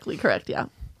exactly correct. Yeah.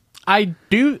 I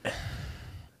do.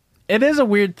 It is a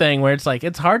weird thing where it's like,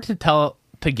 it's hard to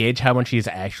gauge how much he's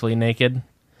actually naked.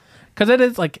 Because it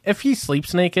is like, if he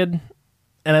sleeps naked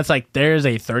and it's like, there's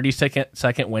a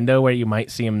 30-second window where you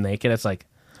might see him naked, it's like,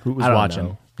 Who was I don't watching?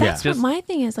 know. That's what my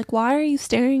thing is. Like, why are you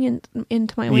staring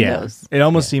into my windows? It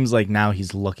almost seems like now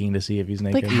he's looking to see if he's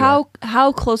naked. Like,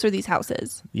 how close are these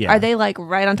houses? Yeah. Are they like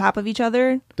right on top of each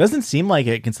other? Doesn't seem like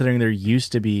it, considering there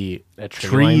used to be A tree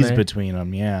line trees there. between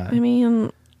them. Yeah. I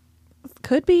mean,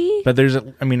 could be. But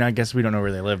I guess we don't know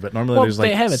where they live, but normally Well, there's they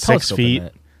like have a 6 telescope in feet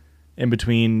it. in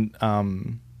between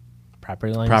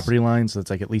Property lines. property lines. So it's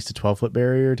like at least a 12-foot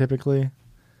barrier typically.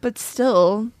 But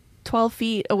still, 12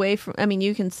 feet away from. I mean,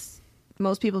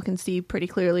 most people can see pretty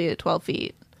clearly at 12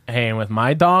 feet. Hey, and with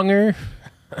my donger,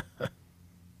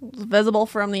 It's visible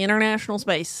from the International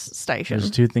Space Station. There's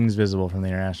 2 things visible from the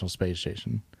International Space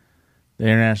Station. The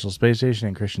International Space Station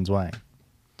and Christian's Way.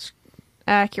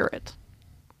 Accurate.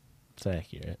 it's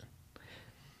accurate.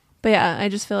 But yeah, I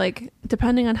just feel like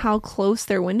depending on how close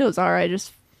their windows are, I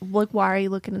just look, why are you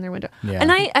looking in their window? Yeah.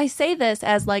 And I say this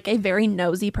as like a very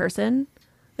nosy person.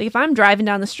 Like if I'm driving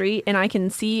down the street and I can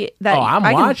see that I'm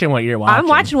watching what you're watching. I'm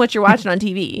watching what you're watching on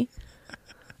TV.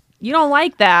 You don't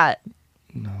like that.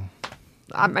 No.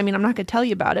 I mean, I'm not going to tell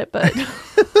you about it, but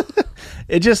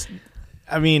It just,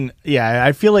 I mean, yeah,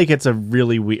 I feel like it's a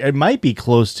really weird, it might be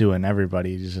close to, and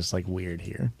everybody's just like weird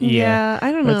here. yeah,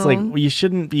 I don't know. It's like, well, you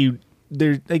shouldn't be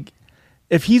there. Like,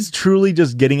 if he's truly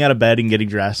just getting out of bed and getting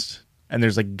dressed, and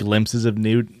there's like glimpses of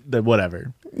nude, then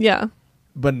whatever. Yeah.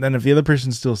 But then if the other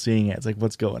person's still seeing it, it's like,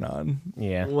 what's going on?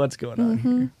 Yeah. What's going on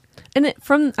here? And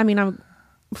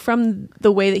from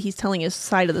the way that he's telling his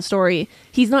side of the story,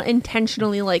 he's not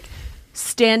intentionally like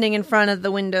standing in front of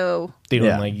the window Doing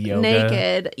Yeah. like yoga.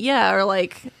 naked. Yeah, or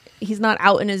like he's not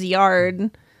out in his yard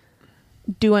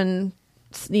doing,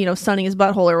 sunning his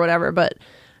butthole or whatever. But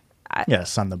Yeah,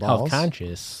 sun the Health balls.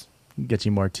 conscious. Gets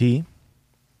you more tea.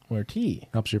 More tea.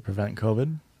 Helps you prevent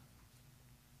COVID.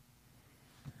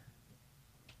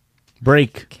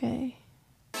 Break. okay.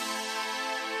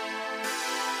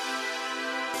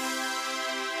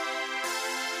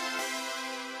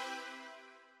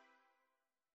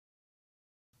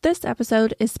 This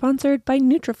episode is sponsored by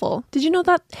Nutrafol. Did you know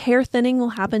that hair thinning will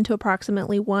happen to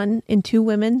approximately 1 in 2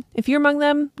 women? If you're among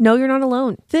them, know you're not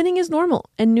alone. Thinning is normal,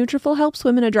 and Nutrafol helps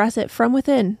women address it from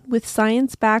within with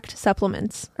science-backed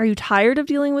supplements. Are you tired of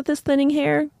dealing with this thinning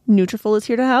hair? Nutrafol is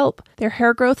here to help. Their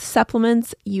hair growth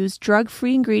supplements use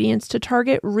drug-free ingredients to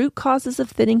target root causes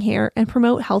of thinning hair and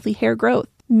promote healthy hair growth.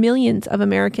 Millions of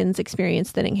Americans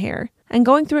experience thinning hair, and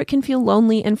going through it can feel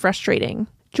lonely and frustrating.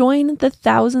 Join the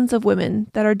thousands of women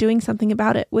that are doing something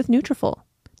about it with Nutrafol.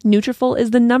 Nutrafol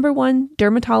is the #1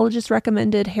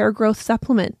 dermatologist-recommended hair growth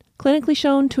supplement, clinically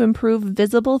shown to improve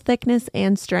visible thickness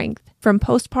and strength. From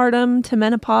postpartum to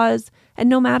menopause, and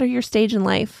no matter your stage in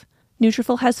life,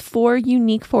 Nutrafol has 4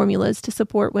 unique formulas to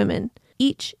support women.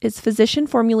 Each is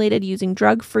physician-formulated using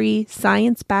drug-free,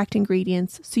 science-backed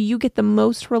ingredients so you get the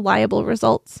most reliable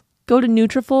results. Go to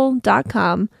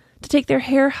Nutrafol.com to take their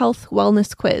hair health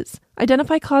wellness quiz.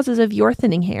 Identify causes of your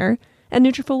thinning hair, and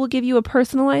Nutrafol will give you a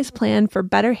personalized plan for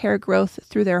better hair growth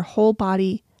through their whole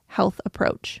body health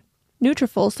approach.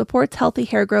 Nutrafol supports healthy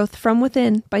hair growth from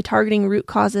within by targeting root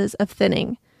causes of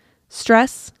thinning: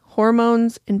 stress,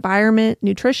 hormones, environment,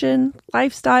 nutrition,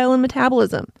 lifestyle, and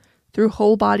metabolism through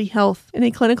whole body health. In a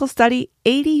clinical study,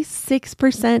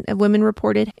 86% of women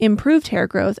reported improved hair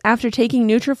growth after taking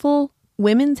Nutrafol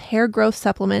women's hair growth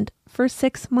supplement for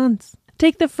 6 months.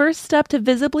 Take the first step to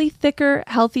visibly thicker,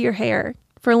 healthier hair.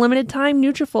 For a limited time,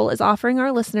 Nutrafol is offering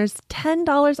our listeners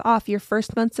 $10 off your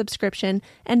first month subscription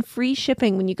and free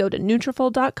shipping when you go to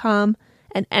Nutrafol.com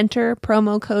and enter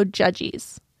promo code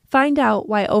JUDGIES. Find out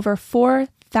why over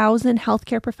 4,000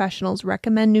 healthcare professionals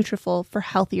recommend Nutrafol for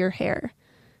healthier hair.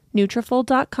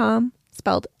 Nutrafol.com,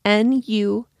 spelled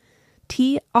Nutrafol.com,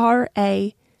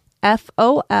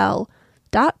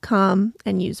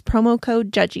 and use promo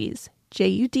code JUDGIES,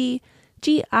 JUDGIES.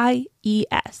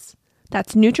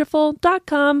 That's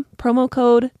Nutrafol.com, promo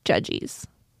code JUDGIES.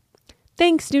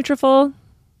 Thanks, Nutrafol.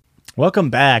 Welcome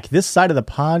back. This side of the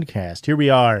podcast. Here we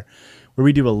are, where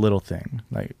we do a little thing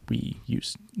like we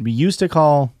used to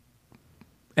call,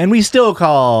 and we still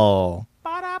call,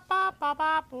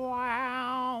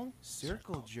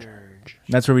 Circle Jerk.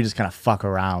 That's where we just kind of fuck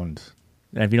around.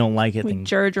 And if you don't like it, We then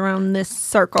jerge around this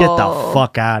circle. get the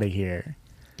fuck out of here.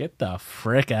 Get the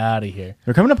frick out of here.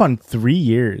 We're coming up on 3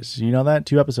 years. You know that?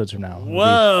 2 episodes from now. It'll be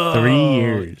Whoa. 3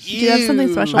 years. Do you have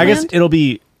something special I guess planned? it'll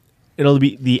be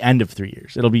the end of 3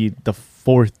 years. It'll be the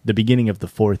beginning of the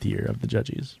 4th year of the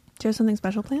Judges. Do you have something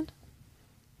special planned?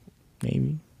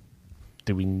 Maybe.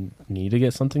 Do we need to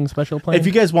get something special planned? If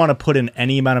you guys want to put in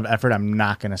any amount of effort, I'm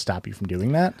not going to stop you from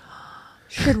doing that.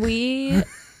 Should we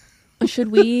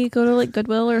go to like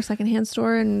Goodwill or a secondhand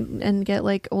store and get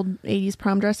like old 80s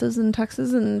prom dresses and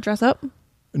tuxes and dress up?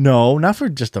 No, not for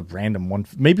just a random one.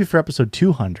 Maybe for episode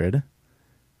 200,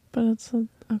 But it's okay.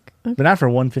 but not for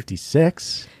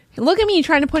 156. Look at me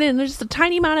trying to put in just a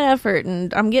tiny amount of effort,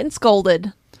 and I'm getting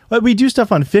scolded. But we do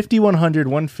stuff on 50, 100,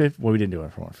 150. Well, we didn't do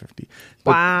it for 150.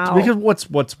 But Wow. Because what's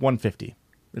 150?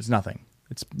 It's nothing.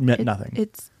 It's nothing.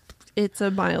 It's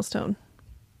a milestone.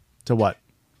 So what?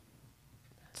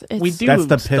 It's we do That's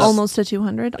the piss. almost to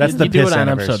 200. That's the we do piss it on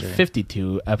episode anniversary.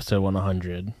 52, episode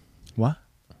 100. What?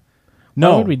 Why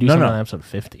No, would we do no, something no. on episode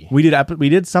 50? We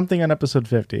did something on episode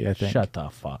 50, I think. Shut the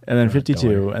fuck. And then up, 52,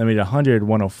 door. and then we did 100,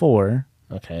 104,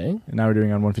 Okay. and now we're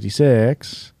doing on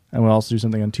 156, and we'll also do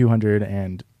something on 200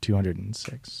 and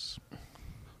 206. Is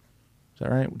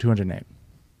that right? 208.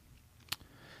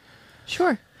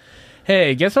 Sure.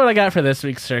 Hey, guess what I got for this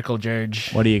week's Circle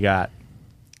Jerge? What do you got?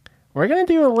 We're going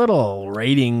to do a little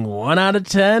rating 1 out of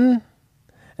 10.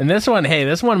 And this one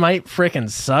might frickin'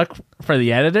 suck for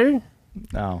the editor,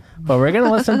 Oh. but we're going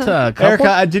to listen to a couple.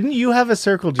 Erica, didn't you have a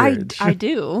circle, George? I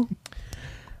do.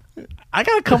 I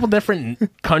got a couple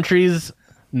different countries'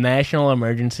 national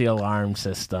emergency alarm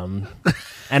system.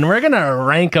 And we're going to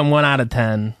rank them 1 out of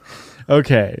 10.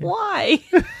 Okay. Why?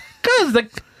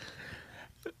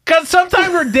 Because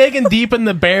sometimes we're digging deep in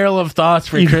the barrel of thoughts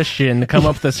for Christian to come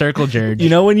up with the Circle Jerge. You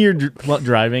know when you're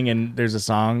driving and there's a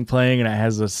song playing and it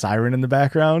has a siren in the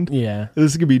background? Yeah.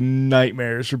 This is going to be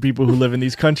nightmares for people who live in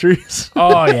these countries.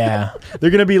 Oh, yeah. They're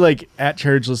going to be like at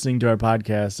church listening to our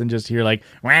podcast and just hear like,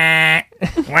 wah,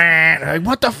 wah. Like,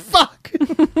 what the fuck?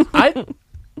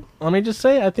 Let me just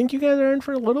say, I think you guys are in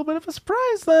for a little bit of a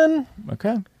surprise then.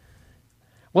 Okay.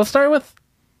 We'll start with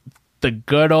the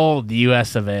good old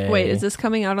US of A. Wait, is this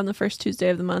coming out on the first Tuesday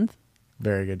of the month?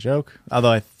 Very good joke.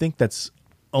 Although I think that's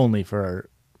only for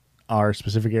our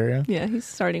specific area. Yeah, he's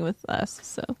starting with us,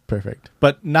 so. Perfect.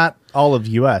 But not all of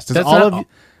U.S. Does That's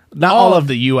not all of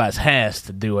the U.S. has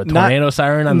to do a tornado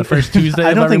siren on the first Tuesday I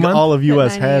of don't every think month? all of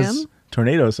U.S. At 9 has a.m.?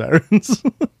 tornado sirens.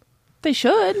 They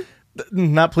should.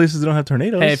 Not places that don't have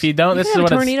tornadoes. Hey, if you don't, You this can is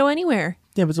have a what tornado anywhere.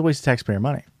 Yeah, but it's a waste of taxpayer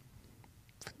money.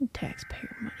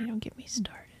 Taxpayer money. Don't get me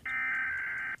started.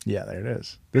 Yeah, there it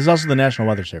is. This is also the National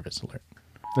Weather Service alert.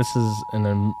 this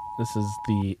is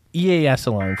the EAS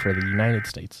alarm for the United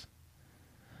States.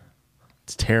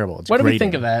 It's terrible. It's What do we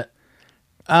grating. think of that?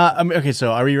 Okay,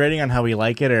 so are we rating on how we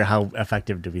like it or how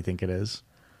effective do we think it is?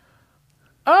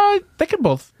 They could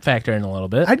both factor in a little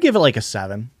bit I'd give it like a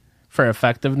 7. for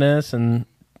effectiveness and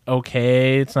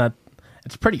okay. It's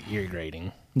pretty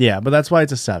irritating. Yeah, but that's why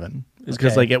it's a 7. It's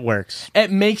because Okay. like it works.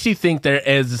 It makes you think there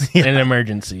is an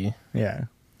emergency. Yeah.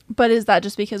 But is that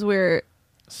just because we're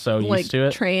So used like to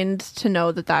it. trained to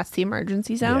know that that's the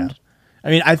emergency sound? Yeah. I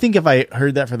mean, I think if I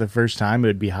heard that for the first time, it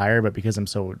would be higher, but because I'm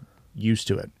so used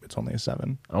to it, it's only a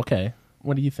 7. Okay.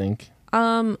 What do you think?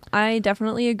 I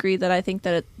definitely agree that I think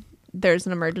that there's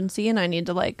an emergency and I need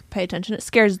to like pay attention. It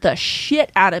scares the shit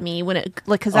out of me when it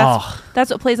like because that's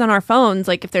what plays on our phones.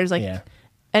 Like if there's like Yeah.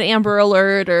 an Amber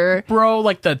Alert or Bro,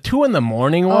 like the 2 a.m.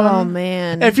 one. oh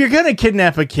man, If you're going to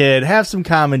kidnap a kid, have some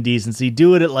common decency.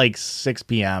 Do it at like 6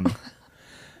 p.m.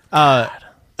 Fuck,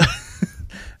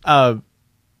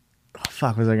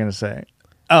 what was I going to say?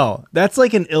 Oh, that's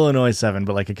like an Illinois 7,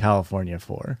 but like a California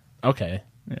 4. Okay.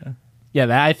 Yeah.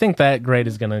 Yeah, I think that grade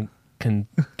is going to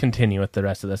continue with the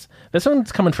rest of this. This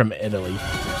one's coming from Italy.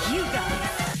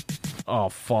 Oh,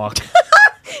 fuck.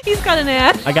 he's got an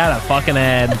ad. I got a fucking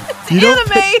ad. You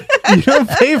don't, Anime. you don't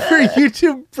pay for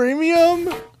YouTube Premium?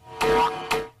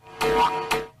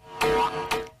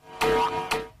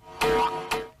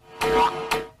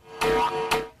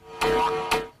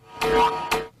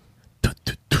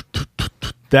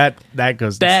 That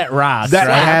goes. That rocks, That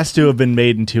right? has to have been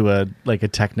made into a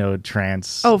techno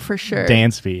trance. Oh, for sure.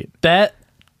 Dance beat.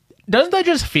 Doesn't that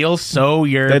just feel so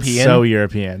European? That's so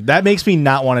European. That makes me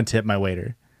not want to tip my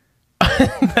waiter.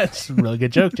 That's a really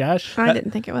good joke, Josh. I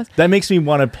didn't think it was. That makes me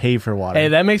want to pay for water. Hey,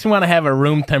 that makes me want to have a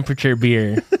room temperature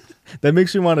beer. That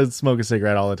makes me want to smoke a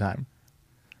cigarette all the time.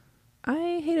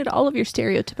 I hated all of your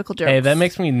stereotypical jokes. Hey, that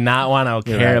makes me not want to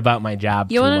You're care right. about my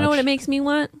job. you want want to to know what it makes me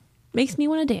want? Makes me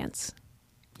want to dance.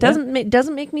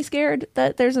 Doesn't make me scared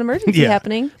that there's an emergency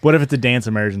happening. What if it's a dance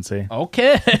emergency?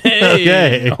 Okay.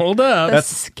 Okay. Hold up. The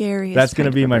scariest. That's going to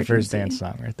kind be of my first emergency. dance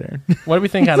song right there. What do we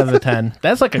think out of the 10?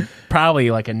 That's like probably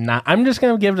like a 9. I'm just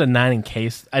going to give it a 9 in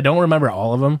case. I don't remember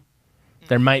all of them.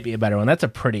 There might be a better one. That's a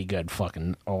pretty good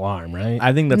fucking alarm, right?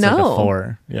 I think that's like a No.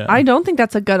 4. Yeah. I don't think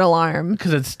that's a good alarm.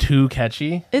 Because it's too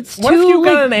catchy. It's what if too, you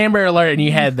got like- an Amber Alert and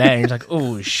you had that and you're like,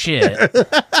 oh shit.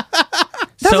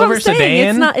 That's Silver what I'm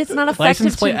saying. sedan. It's not effective.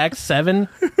 License plate to,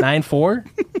 X794.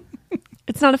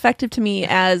 it's not effective to me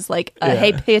as like a Yeah.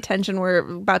 hey, pay attention, we're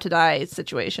about to die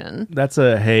situation. That's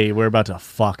a hey, we're about to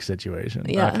fuck situation.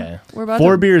 Yeah, Okay. we're about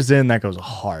 4 to. beers in, that goes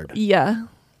hard. Yeah,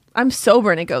 I'm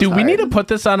sober and it goes. Dude, we hard. need to put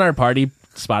this on our party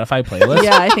Spotify playlist.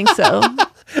 Yeah, I think so.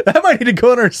 That might need to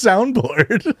go on our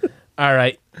soundboard. All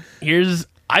right. Here's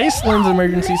Iceland's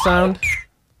emergency sound.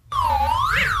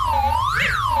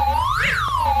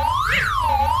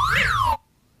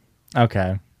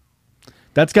 Okay.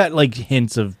 That's got like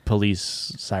hints of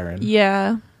police siren.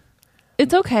 Yeah,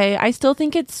 it's okay. I still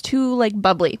think it's too like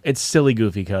bubbly. It's silly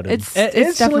goofy coded. It's It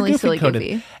is definitely silly coded.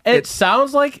 goofy. It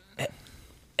sounds like,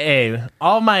 hey,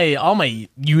 all my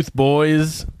youth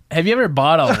boys. Have you ever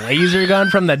bought a laser gun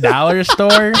from the dollar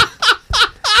store?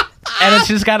 And it's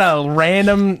just got a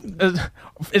random.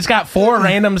 It's got 4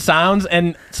 random sounds,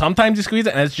 and sometimes you squeeze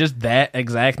it, and it's just that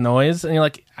exact noise, and you're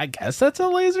like, I guess that's a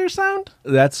laser sound.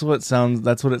 That's what it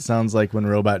sounds like when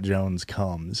Robot Jones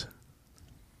comes.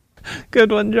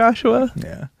 Good one, Joshua.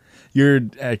 Yeah. Your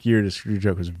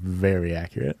joke was very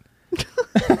accurate.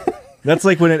 That's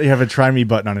like when you have a try me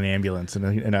button on an ambulance in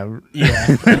a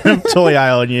toy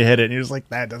aisle and you hit it and you're just like,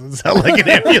 that doesn't sound like an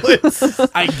ambulance.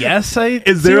 I guess I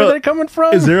Is see there where a- they're coming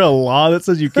from. Is there a law that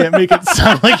says you can't make it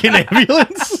sound like an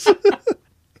ambulance?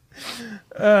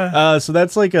 So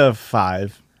that's like a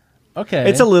 5. Okay,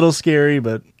 It's a little scary,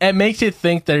 but it makes you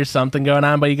think there's something going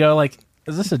on, but you go like,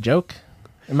 is this a joke?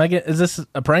 Is this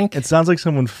a prank? it sounds like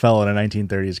someone fell in a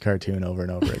 1930s cartoon over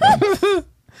and over again.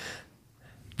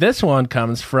 This one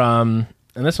comes from,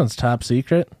 and this one's top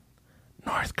secret,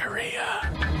 North Korea.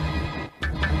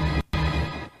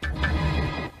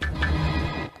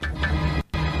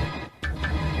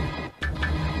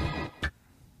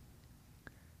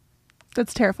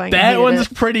 That's terrifying. I That hated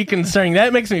one's it. pretty concerning.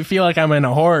 That makes me feel like I'm in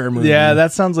a horror movie. Yeah,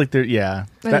 that sounds like they're, yeah.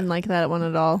 I didn't like that one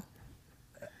at all.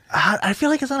 I feel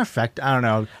like it's not effective. I don't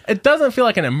know. It doesn't feel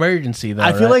like an emergency though.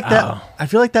 I feel right? like that. Oh, I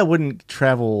feel like that wouldn't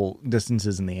travel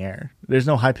distances in the air. There's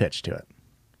no high pitch to it.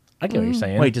 I get what you're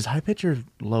saying. Wait, does high pitch or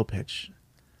low pitch?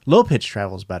 Low pitch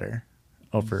travels better.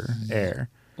 over air.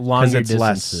 Longer It's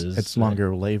less. distances. It's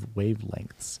longer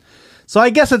wavelengths. So I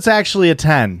guess it's actually a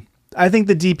 10. I think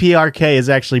the DPRK is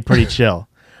actually pretty chill.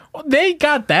 Well, they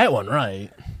got that one right.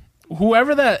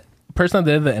 Whoever that person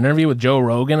that did the interview with Joe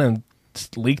Rogan and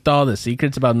leaked all the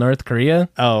secrets about North Korea,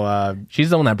 she's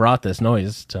the one that brought this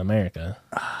noise to America.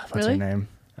 What's Really? her name?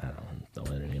 I don't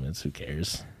know what her name is. Who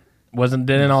cares? Didn't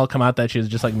it all come out that she was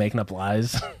just like making up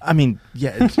lies? I mean,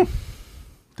 yeah.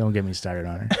 Don't get me started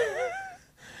on her.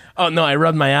 Oh no, I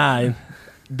rubbed my eye.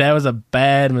 That was a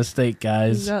bad mistake,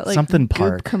 guys. You got, like, Something goop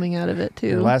Park. coming out of it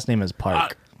too. Her last name is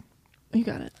Park. You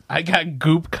got it. I got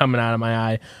goop coming out of my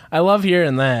eye. I love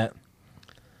hearing that.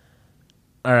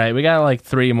 All right, we got like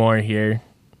 3 more here.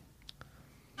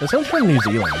 This one's from New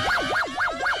Zealand.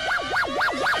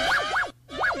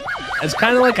 It's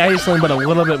kind of like Iceland, but a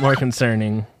little bit more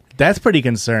concerning. That's pretty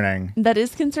concerning. That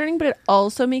is concerning, but it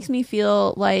also makes me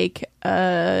feel like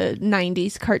a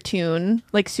 90s cartoon,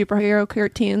 like superhero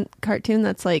cartoon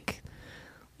that's like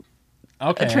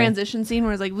Okay. a transition scene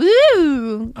where it's like,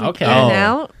 woo! Like, Okay. in and Oh.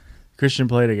 out. Christian,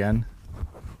 play it again.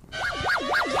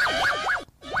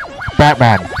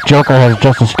 Batman, Joker has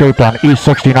just escaped on East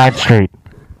 69th Street.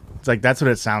 It's like that's what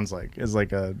it sounds like. It's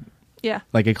like a Yeah.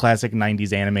 classic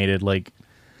 90s animated like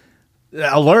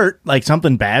alert, like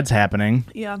something bad's happening.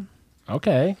 Yeah.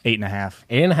 Okay. 8.5.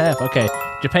 8.5. Okay.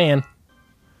 Japan.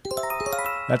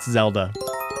 That's Zelda.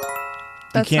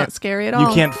 That's can't- not scary at all.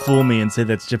 You can't fool me and say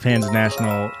that's Japan's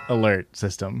national alert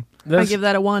system. I This, give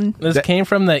that a 1. this that- came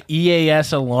from the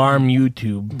EAS Alarm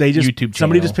YouTube. They just YouTube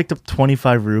somebody channel. just picked up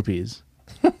 25 rupees.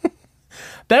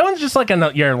 That one's just like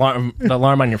your alarm. The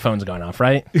alarm on your phone's going off,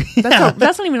 right?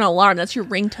 That's not even an alarm. That's your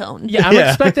ringtone. Yeah, I'm Yeah.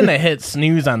 expecting to hit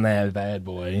snooze on that bad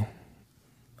boy.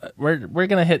 We're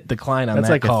gonna hit decline on That's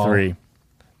that like call. a 3.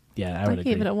 Yeah, I I would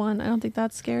gave agree. it a 1. I don't think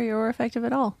that's scary or effective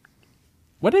at all.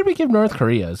 What did we give North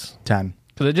Korea's? 10.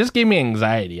 Because it just gave me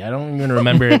anxiety. I don't even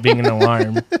remember it being an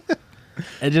alarm.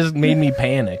 It just made me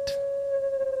panicked.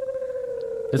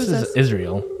 This Who's is this?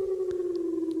 Israel.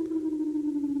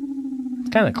 It's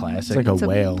kind of classic. It's like a It's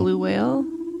whale. a blue whale.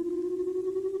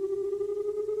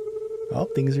 Oh,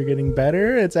 things are getting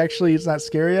better. It's not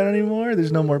scary out anymore.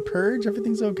 There's no more purge.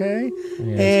 Everything's okay. it's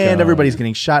And gone. everybody's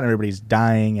getting shot and everybody's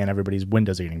dying and everybody's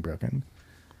windows are getting broken.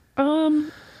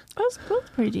 That's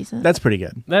pretty decent. That's pretty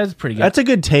good. That's pretty good. That's a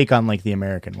good take on like the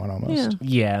American one almost. Yeah.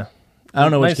 yeah. I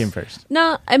don't know which Nice. came first.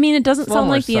 No, I mean it doesn't It's a little sound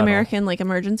more like the subtle. American like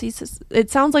emergency system. It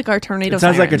sounds like our tornado. It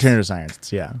sounds like a sirens. tornado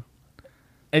science. Yeah.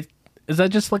 Is that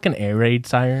just like an air raid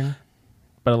siren,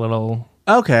 but a little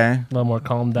Okay. more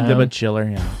calmed down? A bit chiller.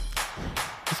 Yeah.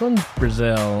 This one's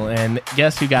Brazil, and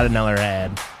guess who got another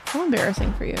ad? How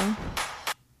embarrassing for you.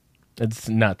 It's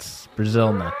nuts.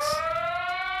 Brazil nuts.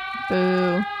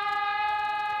 Boo.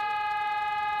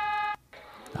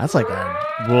 That's like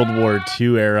a World War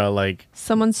II era. Like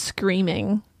Someone's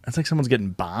screaming. that's like someone's getting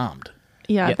bombed.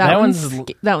 Yeah, Yeah, that, that one's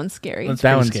one's- that one's scary. That's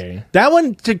That pretty one's scary. That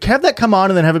one to have that come on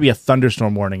and then have it be a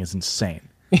thunderstorm warning is insane.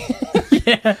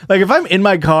 Yeah. Like if I'm in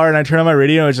my car and I turn on my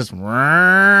radio, it's just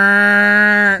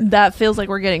That feels like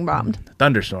we're getting bombed.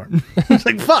 thunderstorm. It's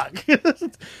like fuck.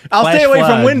 I'll Flash stay away from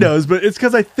flood. windows, but it's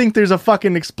because I think there's a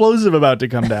fucking explosive about to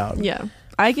come down. Yeah,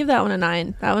 I give that one a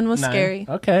 9. That one was 9. scary.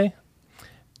 Okay.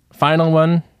 Final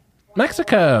one.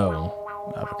 Mexico.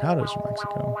 Avocados from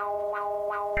Mexico.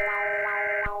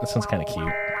 This one's kind of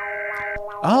cute.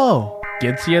 Oh,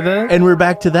 Gets you the. and we're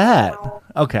back to that.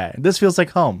 Okay, this feels like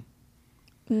home.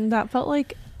 That felt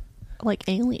like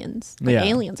aliens. Like Yeah.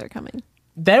 aliens are coming.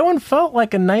 That one felt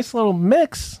like a nice little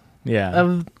mix Yeah.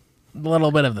 of a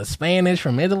little bit of the Spanish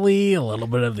from Italy, a little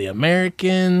bit of the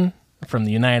American from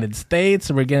the United States.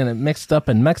 So we're getting it mixed up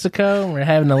in Mexico. We're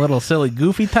having a little silly,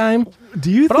 goofy time.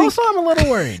 Do you But think? also, I'm a little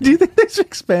worried. Do you think they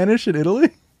speak Spanish in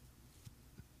Italy?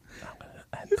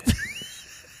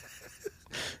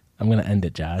 I'm going to end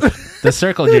it, Josh. The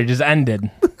circle here just ended.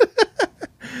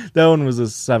 That one was a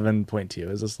 7.2. It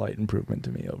was a slight improvement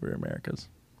to me over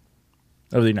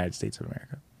the United States of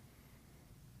America.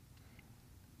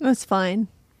 That's fine.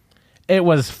 It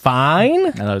was fine.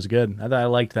 And that was good. I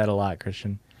liked that a lot,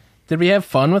 Christian. Did we have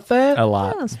fun with that? A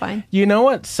lot. That's fine. You know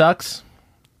what sucks?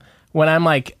 When I'm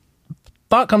like,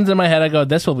 thought comes in my head, I go,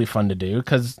 this will be fun to do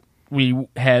because we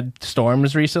had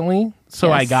storms recently.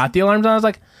 So I Yes. got the alarms and I was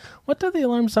like, what do the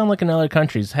alarms sound like in other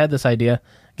countries? Had this idea.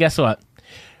 Guess what?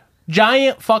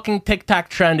 Giant fucking TikTok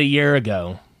trend a year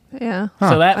ago. Yeah.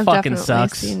 So that I've fucking definitely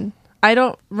sucks. seen- I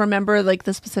don't remember like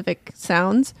the specific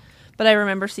sounds, but I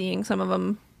remember seeing some of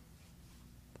them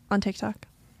on TikTok.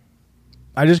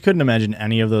 I just couldn't imagine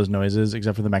any of those noises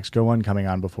except for the Mexico one coming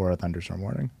on before a thunderstorm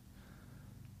warning.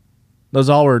 Those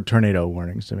all were tornado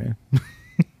warnings to me.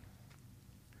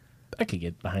 I could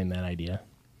get behind that idea.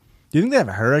 Do you think they have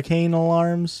hurricane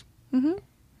alarms? Mm-hmm.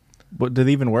 But do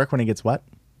they even work when it gets wet?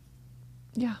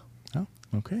 Yeah. Oh,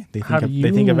 okay. They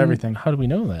think of everything. How do we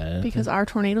know that? Because our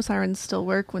tornado sirens still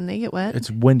work when they get wet. It's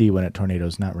windy when it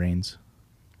tornadoes, not rains.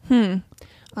 Preach.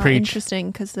 Interesting,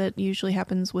 because that usually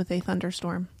happens with a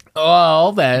thunderstorm.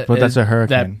 Oh, that. But that's a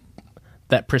hurricane.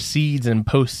 That precedes and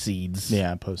postseeds.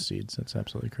 Yeah, postseeds. That's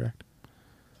absolutely correct.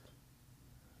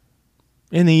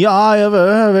 In the eye of a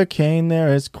hurricane,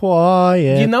 there is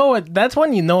quiet. You know what? That's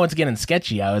when you know it's getting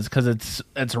sketchy out. It's because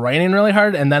it's raining really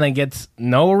hard, and then it gets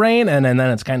no rain, and then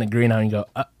it's kind of green out, and you go,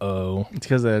 uh-oh. It's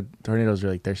because the tornado's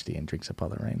really thirsty and drinks up all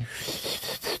the rain.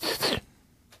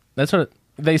 That's what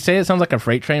they say. It sounds like a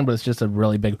freight train, but it's just a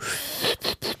really big...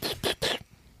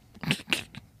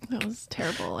 That was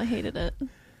terrible. I hated it.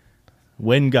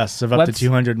 Wind gusts of up to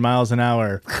 200 miles an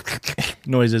hour.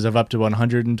 Noises of up to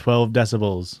 112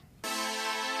 decibels.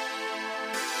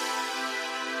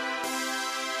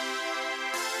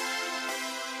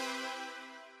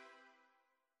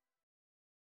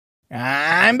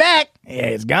 I'm back.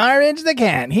 It's Garbage the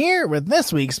Cat here with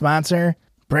this week's sponsor,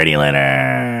 Pretty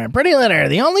Litter. Pretty Litter,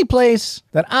 the only place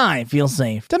that I feel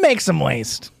safe to make some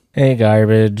waste. Hey,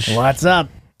 Garbage. What's up?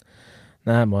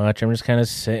 Not much. I'm just kind of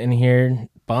sitting here,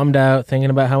 bummed out, thinking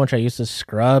about how much I used to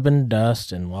scrub and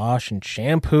dust and wash and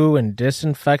shampoo and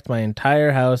disinfect my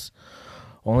entire house,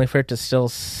 only for it to still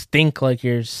stink like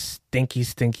your stinky,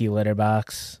 stinky litter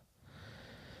box.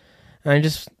 And I'm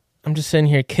just sitting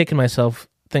here kicking myself,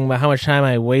 thinking about how much time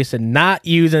I wasted not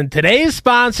using today's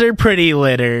sponsor, Pretty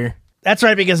Litter. That's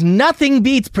right, because nothing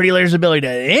beats Pretty Litter's ability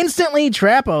to instantly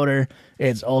trap odor.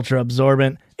 It's ultra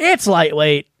absorbent, it's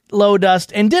lightweight, low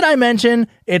dust, and did I mention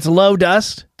it's low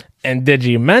dust? And did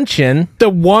you mention the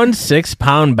 1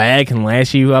 6-pound bag can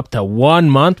last you up to 1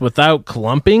 month without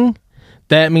clumping?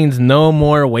 That means no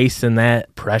more wasting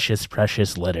that precious,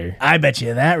 precious litter. I bet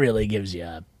you that really gives you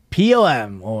a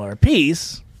POM, or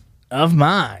peace of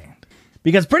mind.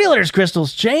 Because Pretty Litter's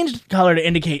crystals changed color to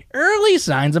indicate early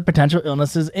signs of potential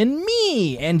illnesses in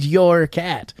me and your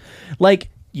cat.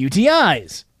 Like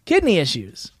UTIs, kidney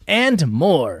issues, and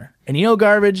more. And you know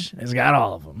Garbage has got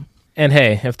all of them. And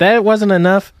hey, if that wasn't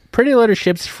enough, Pretty Litter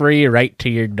ships free right to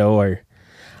your door.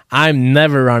 I'm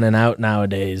never running out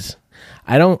nowadays.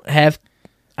 I don't have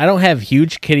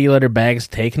huge kitty litter bags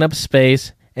taking up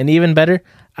space, and even better,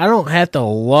 I don't have to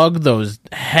lug those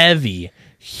heavy,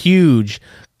 huge,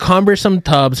 cumbersome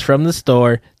tubs from the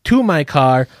store to my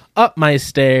car, up my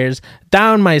stairs,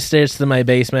 down my stairs to my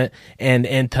basement, and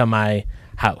into my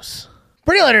house.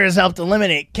 Pretty Litter has helped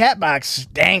eliminate cat box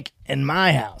stank in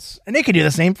my house, and it can do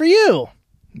the same for you.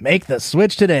 Make the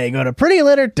switch today. Go to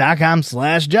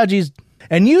prettylitter.com/judges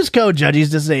and use code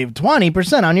judges to save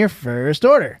 20% on your first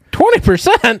order.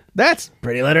 20%? That's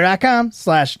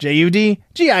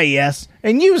prettylitter.com/JUDGIES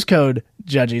and use code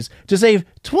judges to save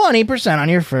 20% on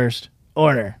your first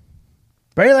order.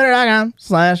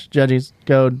 prettylitter.com/judges,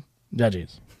 code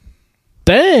judges.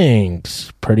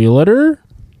 Thanks, Pretty Litter.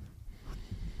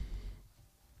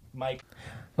 Mike.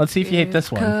 Let's see if you hate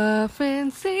this one. Cuffing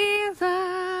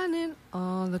season and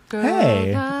all the girls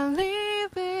Hey. are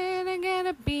leaving and get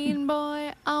a bean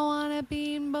boy. I want a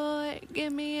bean boy.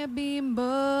 Give me a bean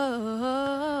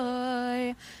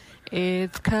boy.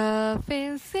 It's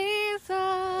cuffing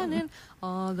season and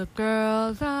all the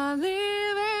girls are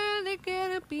leaving to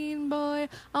get a bean boy.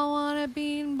 I want a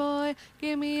bean boy.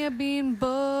 Give me a bean boy.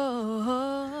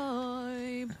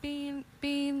 Bean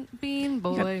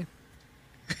boy.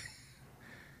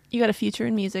 You got a future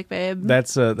in music, babe.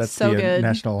 That's So the good.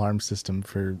 national alarm system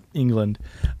for England.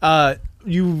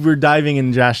 You were diving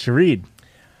in Josh to read.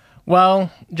 Well,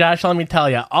 Josh, let me tell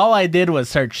you, all I did was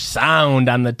search sound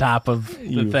on the top of the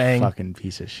You thing. fucking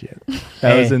piece of shit.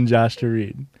 That was in Josh to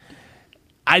read.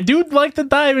 I do like to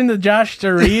dive into Josh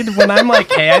to read when I'm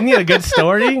like, hey, I need a good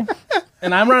story,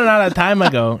 and I'm running out of time. I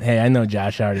go, hey, I know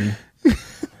Josh already.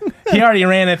 He already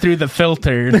ran it through the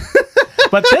filter.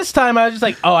 But this time I was just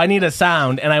like, oh, I need a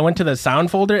sound. And I went to the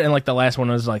sound folder, and like the last one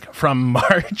was like from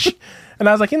March. And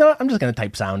I was like, you know what? I'm just going to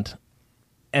type sound.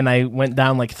 And I went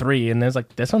down like 3, and I was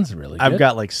like, this one's really good. I've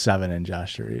got like 7 in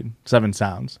Josh to read. 7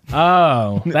 sounds.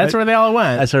 Oh, that's where they all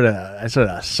went. I sort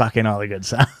of suck in all the good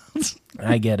sounds.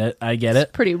 I get it.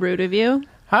 Pretty rude of you.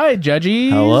 Hi,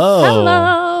 Judgy. Hello.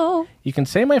 Hello. You can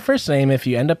say my first name if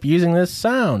you end up using this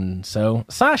sound. So,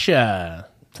 Sasha.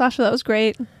 Sasha, that was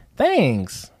great.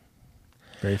 Thanks.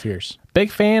 Very fierce. Big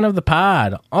fan of the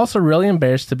pod. Also really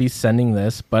embarrassed to be sending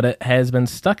this, but it has been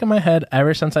stuck in my head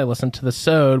ever since I listened to the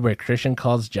sode where Christian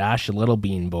calls Josh a little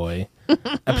bean boy.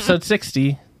 Episode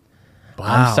 60. Wow.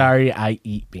 I'm sorry I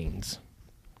eat beans.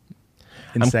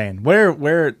 Insane.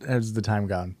 Where has the time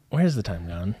gone? Where's the time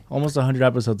gone? Almost 100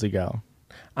 episodes ago.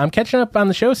 I'm catching up on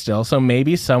the show still, so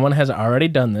maybe someone has already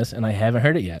done this and I haven't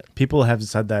heard it yet. People have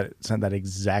sent that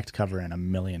exact cover in a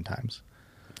million times.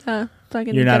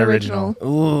 Fucking You're not get original.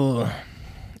 Ooh.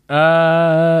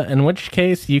 In which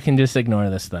case, you can just ignore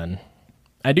this then.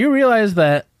 I do realize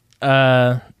that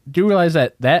that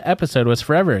episode was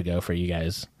forever ago for you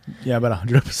guys. Yeah, about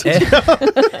 100 episodes ago.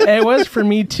 It was for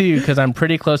me too, because I'm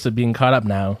pretty close to being caught up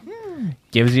now.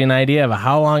 Gives you an idea of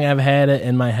how long I've had it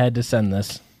in my head to send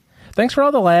this. Thanks for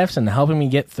all the laughs and helping me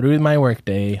get through my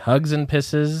workday. Hugs and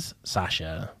pisses,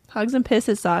 Sasha. Hugs and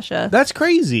pisses, Sasha. That's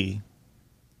crazy.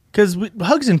 Because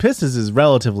Hugs and Pisses is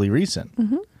relatively recent.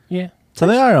 Mm-hmm. Yeah. So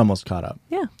they are almost caught up.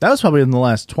 Yeah. That was probably in the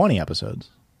last 20 episodes.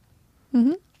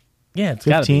 Mm-hmm. Yeah, it's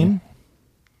got 15?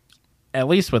 At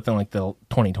least within like the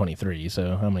 2023.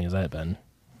 So how many has that been?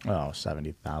 Oh,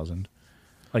 70,000.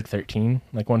 Like 13?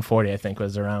 Like 140, I think,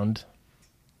 was around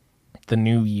the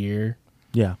new year.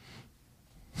 Yeah.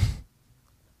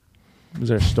 Was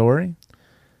there a story?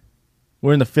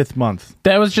 We're in the 5th month.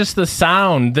 That was just the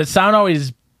sound. The sound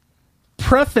always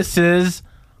prefaces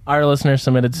our listener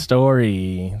submitted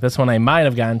story. This one I might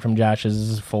have gotten from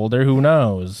Josh's folder. Who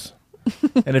knows?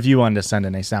 And if you wanted to send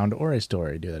in a sound or a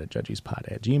story, do that at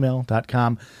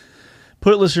judgiespod@gmail.com.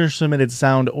 Put listener submitted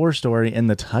sound or story in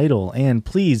the title. And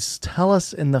please tell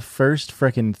us in the first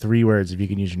frickin' 3 words if you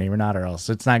can use your name or not, or else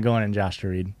it's not going in Josh to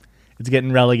read. It's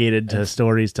getting relegated to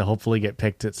stories to hopefully get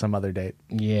picked at some other date.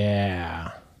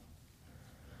 Yeah.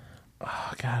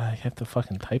 Oh, God, I have to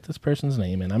fucking type this person's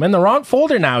name in. I'm in the wrong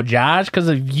folder now, Josh, because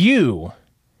of you.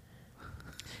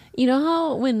 You know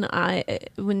how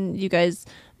when you guys,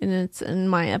 and it's in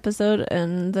my episode,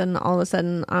 and then all of a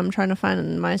sudden I'm trying to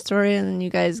find my story, and then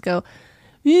you guys go,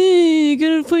 "Hey, you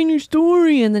gotta find your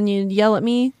story," and then you yell at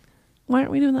me. Why aren't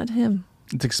we doing that to him?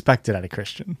 It's expected out of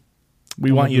Christian.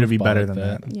 We want you to be goofball better like than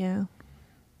that. Yeah.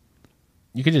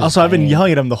 You could just Also, I've been say-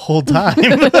 yelling at him the whole time.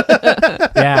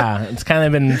 Yeah, it's kind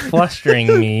of been flustering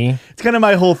me. It's kind of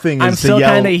my whole thing. Is I'm to still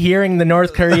yell. kind of hearing the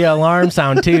North Korea alarm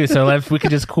sound too, so if we could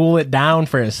just cool it down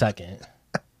for a second.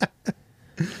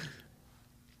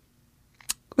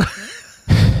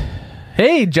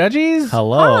 Hey, judges.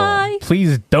 Hello. Hi.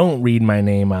 Please don't read my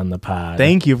name on the pod.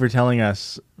 Thank you for telling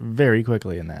us very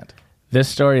quickly in that. This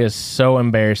story is so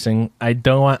embarrassing. I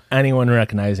don't want anyone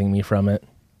recognizing me from it.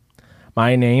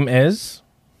 My name is...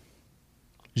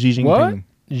 Xi Jinping. What?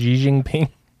 Xi Jinping.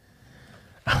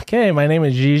 Okay, my name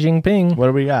is Xi Jinping. What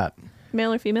do we got?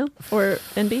 Male or female? Or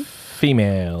NB?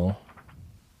 Female.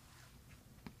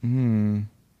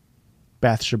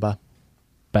 Bathsheba.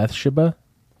 Bathsheba?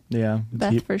 Yeah. It's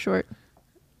Beth for short.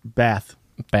 Bath.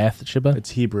 Bathsheba?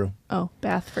 It's Hebrew. Oh,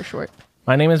 Bath for short.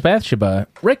 My name is Bathsheba.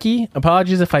 Ricky,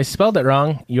 apologies if I spelled it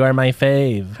wrong. You are my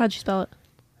fave. How'd you spell it?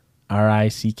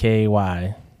 Ricky.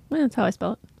 Well, that's how I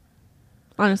spell it.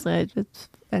 Honestly,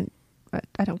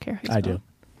 I don't care how you spell I do. it.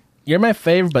 You're my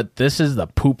fave, but this is the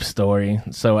poop story,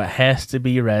 so it has to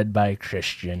be read by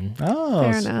Christian. Oh,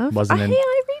 Fair enough. Wasn't I in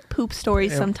read poop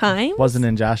stories sometimes. wasn't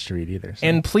in Josh to read either. So.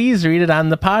 And please read it on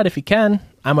the pod if you can.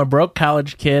 I'm a broke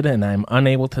college kid, and I'm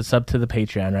unable to sub to the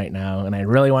Patreon right now, and I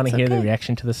really want to hear the okay.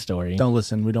 reaction to the story. Don't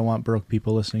listen. We don't want broke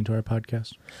people listening to our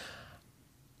podcast.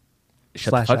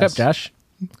 Shut the / fuck up, us. Josh.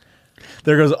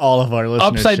 There goes all of our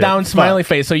listeners. Upside down smiley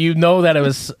face, so you know that it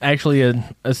was actually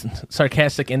a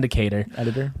sarcastic indicator.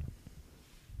 Editor.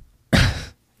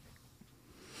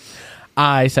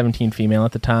 I, 17 female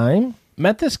at the time,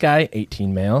 met this guy,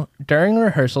 18 male, during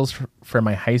rehearsals for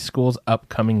my high school's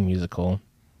upcoming musical.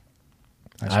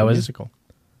 I was musical.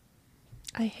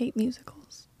 I hate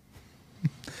musicals.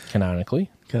 Canonically.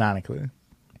 Canonically.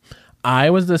 I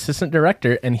was the assistant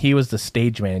director, and he was the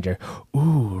stage manager.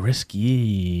 Ooh,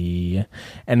 risky.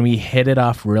 And we hit it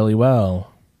off really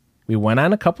well. We went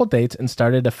on a couple dates and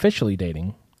started officially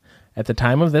dating. At the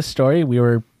time of this story, we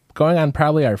were going on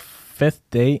probably our 5th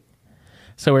date,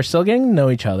 so we're still getting to know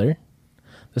each other.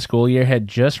 The school year had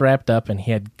just wrapped up, and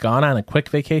he had gone on a quick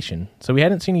vacation, so we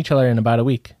hadn't seen each other in about a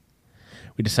week.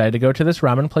 We decided to go to this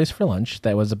ramen place for lunch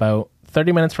that was about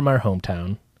 30 minutes from our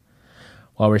hometown.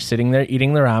 While we're sitting there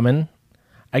eating the ramen,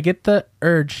 I get the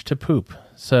urge to poop,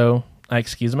 so I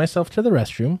excuse myself to the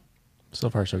restroom, So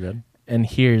far, so good. and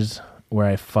here's where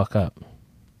I fuck up.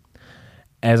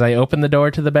 As I open the door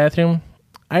to the bathroom,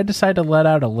 I decide to let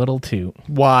out a little toot.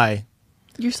 Why?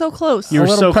 You're so close. You A were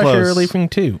little so pressure close. relieving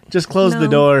toot. Just close the No.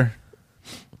 door.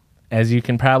 As you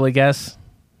can probably guess,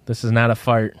 this is not a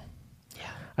fart. Yeah.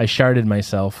 I sharted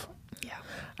myself. Yeah.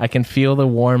 I can feel the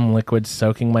warm liquid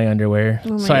soaking my underwear,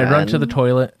 Oh my so I run God. to the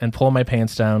toilet and pull my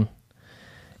pants down.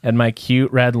 And my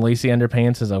cute red lacy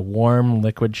underpants is a warm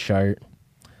liquid shart.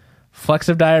 Flecks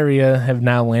of diarrhea have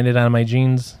now landed on my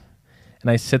jeans, and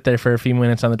I sit there for a few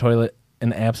minutes on the toilet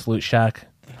in absolute shock,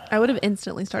 I would have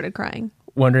instantly started crying.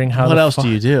 wondering how. What else do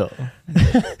you do?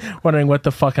 Wondering what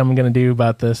the fuck I'm going to do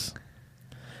about this.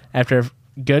 After a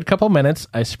good couple minutes,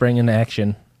 I spring into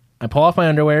action. I pull off my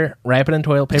underwear, wrap it in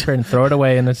toilet paper, and throw it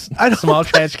away in a small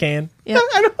trash can. Yep.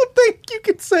 I don't think you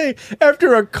could say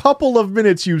after a couple of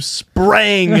minutes you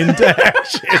sprang into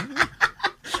action.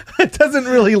 It doesn't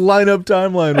really line up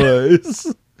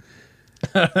timeline-wise.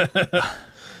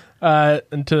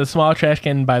 Into the small trash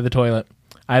can by the toilet.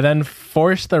 I then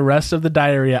force the rest of the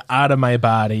diarrhea out of my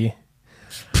body.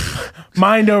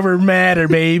 Mind over matter,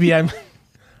 baby.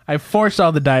 I forced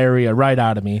all the diarrhea right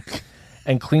out of me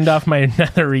and cleaned off my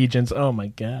nether regions. Oh my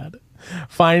god.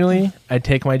 Finally, I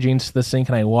take my jeans to the sink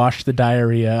and I wash the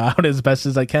diarrhea out as best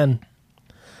as I can.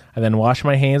 I then wash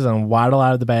my hands and waddle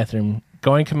out of the bathroom,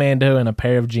 going commando in a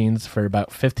pair of jeans for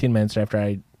about 15 minutes after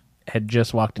I had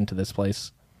just walked into this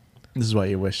place. This is why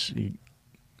you wish you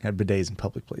had bidets in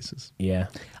public places. Yeah.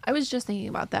 I was just thinking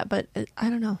about that, but I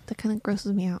don't know. That kind of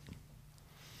grosses me out.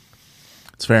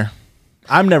 It's fair.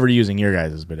 I'm never using your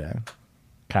guys' bidet.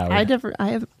 Coward. I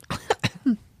have,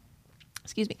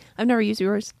 excuse me. I've never used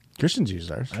yours. Christian's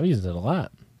used ours. I've used it a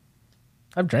lot.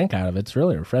 I've drank out of it. It's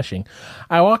really refreshing.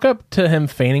 I walk up to him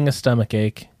feigning a stomach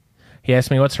ache. He asks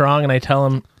me what's wrong, and I tell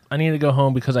him I need to go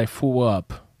home because I flew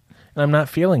up, and I'm not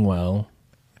feeling well.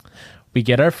 We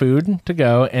get our food to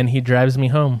go, and he drives me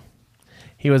home.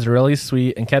 He was really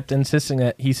sweet and kept insisting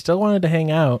that he still wanted to hang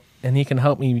out, and he can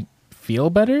help me feel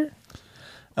better.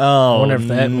 Oh, I wonder if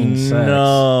that means sex.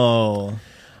 No.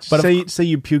 But say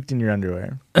you puked in your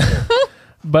underwear.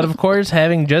 But of course,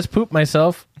 having just pooped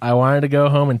myself, I wanted to go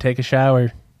home and take a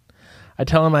shower. I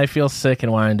tell him I feel sick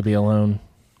and wanted to be alone.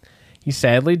 He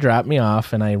sadly dropped me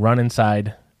off, and I run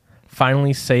inside,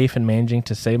 finally safe and managing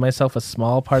to save myself a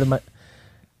small part of my...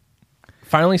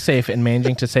 Finally safe and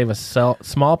managing to save a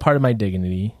small part of my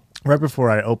dignity. Right before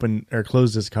I opened or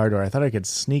closed his car door, I thought I could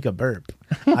sneak a burp.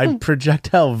 I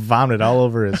projectile vomit all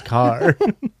over his car.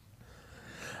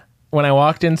 When I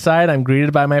walked inside, I'm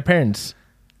greeted by my parents,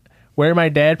 where my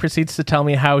dad proceeds to tell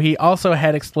me how he also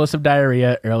had explosive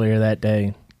diarrhea earlier that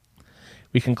day.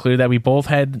 We conclude that we both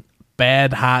had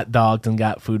bad hot dogs and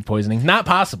got food poisoning. Not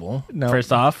possible,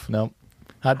 first off. No.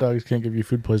 Hot dogs can't give you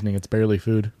food poisoning. It's barely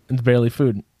food. It's barely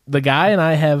food. The guy and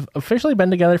I have officially been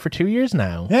together for 2 years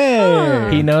now. Hey!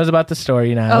 He knows about the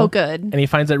story now. Oh, good. And he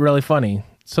finds it really funny.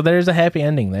 So there's a happy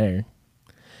ending there.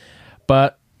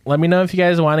 But let me know if you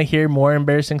guys want to hear more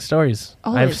embarrassing stories.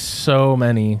 I have Always. so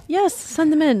many. Yes,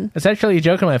 send them in. It's actually a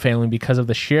joke in my family because of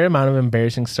the sheer amount of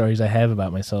embarrassing stories I have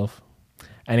about myself.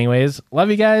 Anyways,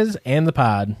 love you guys and the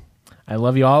pod. I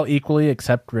love you all equally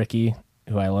except Ricky,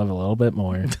 who I love a little bit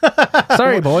more.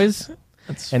 Sorry, boys.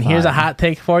 And here's a hot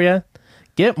take for you.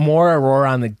 Get more Aurora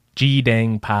on the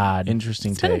G-dang pod.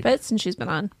 Interesting It's been a take. bit since she's been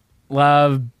on.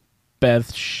 Love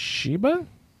Bathsheba?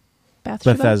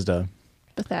 Bethesda.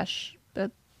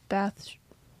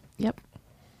 Yep.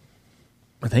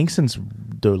 I think since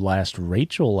the last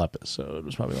Rachel episode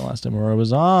was probably the last time Aurora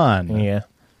was on. Yeah.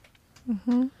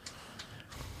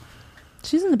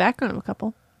 She's in the background of a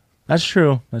couple. That's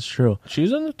true. That's true.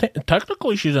 She's in the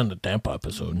technically she's in the Tampa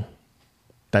episode.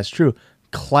 That's true.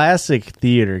 Classic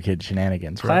theater kid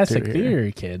shenanigans. right Classic through here.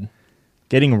 theater kid.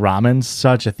 Getting ramen,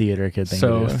 such a theater kid thing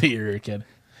So to do. theater kid.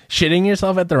 Shitting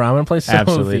yourself at the ramen place. So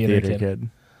Absolutely theater kid.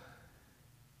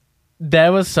 That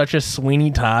was such a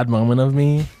Sweeney Todd moment of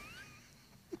me.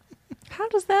 How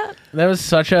does that? That was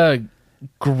such a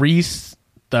Grease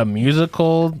the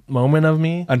musical moment of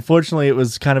me. Unfortunately, it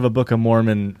was kind of a Book of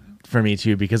Mormon for me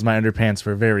too, because my underpants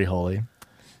were very holy.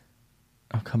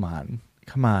 Oh, come on.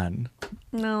 Come on.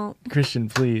 No. Christian,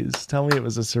 please. Tell me it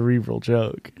was a cerebral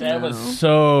joke. That was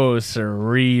so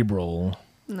cerebral.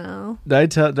 No.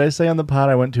 Did I say on the pod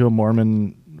I went to a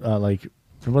Mormon, it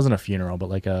wasn't a funeral, but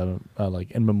like a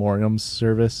in memoriam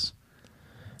service?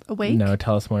 Awake? No,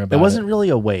 tell us more about it. It wasn't really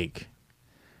a wake.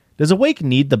 Does a wake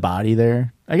need the body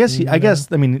there? I guess. He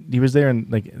was there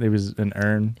in there was an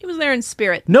urn. He was there in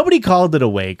spirit. Nobody called it a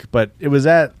wake, but it was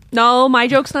at. No, my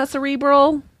joke's not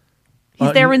cerebral.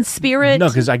 He's there in spirit. No,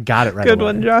 because I got it right. Good away.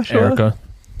 one, Joshua. Erica.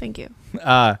 Thank you.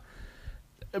 But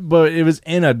it was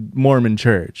in a Mormon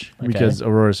church Okay. because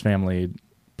Aurora's family.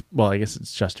 Well, I guess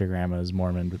it's just her grandma is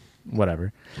Mormon, but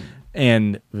whatever.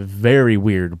 And very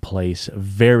weird place,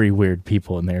 very weird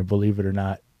people in there. Believe it or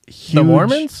not. Huge, The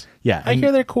Mormons? Yeah, I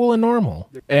hear they're cool and normal.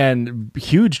 and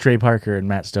huge Trey Parker and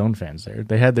Matt Stone fans there.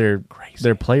 They had their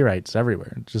playwrights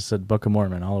everywhere. It just said Book of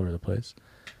Mormon all over the place.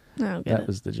 No, get That it.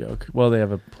 was the joke. Well, they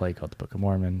have a play called the Book of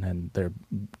Mormon, and their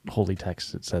holy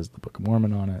text, it says the Book of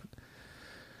Mormon on it.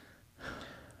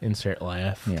 Insert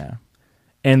laugh. Yeah.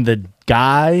 And the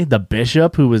guy, the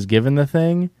bishop who was given the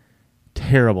thing,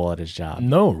 terrible at his job.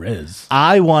 No riz.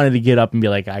 I wanted to get up and be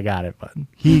like, I got it, but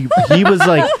he was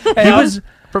like,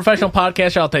 Professional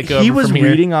podcast. I'll take over. he was from here.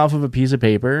 reading off of a piece of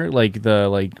paper, like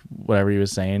whatever he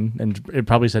was saying, and it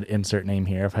probably said insert name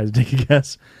here if I had to take a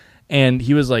guess. And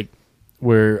he was like,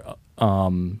 we're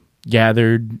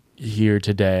gathered here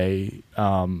today.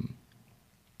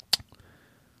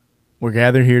 We're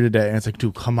gathered here today. And it's like,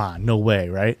 dude, come on, no way,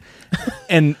 right?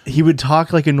 And he would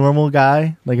talk like a normal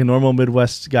guy, like a normal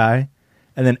Midwest guy.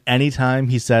 And then anytime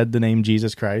he said the name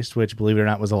Jesus Christ, which, believe it or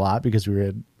not, was a lot because we were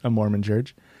at a Mormon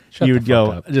church, Shut he the would go,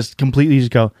 fuck up. just completely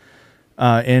just go,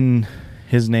 in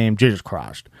his name, Jesus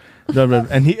Christ.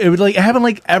 And it would like happen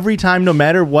like every time, no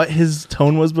matter what his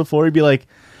tone was before. He'd be like,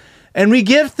 and we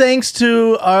give thanks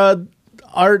to the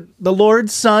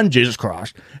Lord's Son, Jesus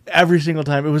Christ. Every single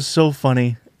time. It was so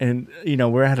funny. And,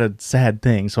 we're at a sad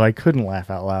thing, so I couldn't laugh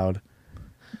out loud.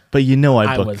 But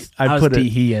I was put it.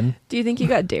 teeing. Do you think you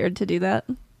got dared to do that?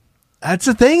 That's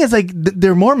the thing. It's like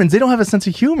they're Mormons. They don't have a sense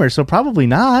of humor, so probably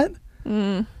not.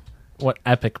 What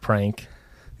epic prank.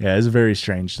 Yeah, it's a very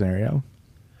strange scenario.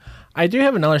 I do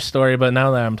have another story, but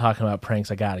now that I'm talking about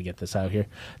pranks, I got to get this out here.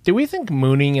 Do we think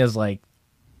mooning is like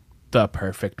the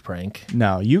perfect prank?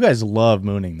 No, you guys love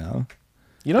mooning, though.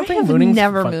 You don't I think have mooning's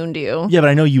never fun? mooned you. Yeah, but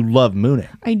I know you love mooning.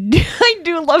 I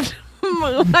do love to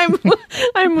moon.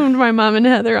 I mooned my mom and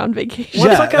Heather on vacation.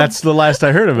 Yeah, like a- that's the last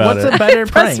I heard about What's it. a better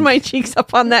Press prank? my cheeks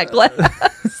up on that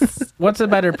glass. What's a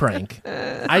better prank?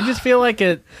 I just feel like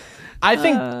it. I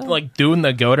think like doing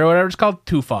the goat or whatever it's called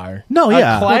too far. No, A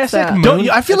yeah. What's classic that? moon. Don't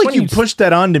you, I feel that's like when you pushed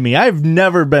that onto me. I've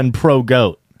never been pro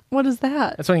goat. What is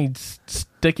that? That's when you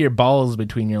stick your balls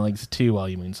between your legs too while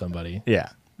you moon somebody. Yeah,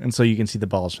 and so you can see the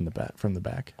balls from the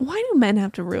back. Why do men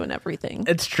have to ruin everything?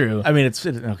 It's true. I mean,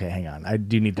 okay. Hang on, I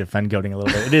do need to defend goating a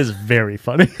little bit. It is very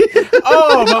funny.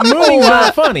 Oh, but mooning's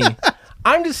not funny.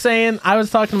 I'm just saying. I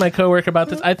was talking to my coworker about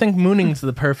this. I think mooning's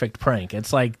the perfect prank.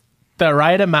 It's like the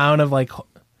right amount of like,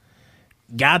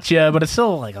 gotcha, but it's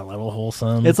still like a little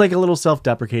wholesome. It's like a little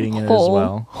self-deprecating in it as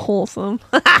well. Wholesome.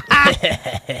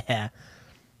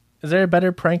 Is there a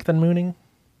better prank than mooning?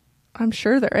 I'm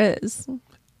sure there is.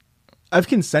 I've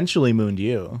consensually mooned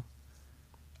you.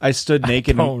 I stood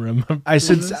naked. Don't remember. I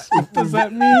stood. What does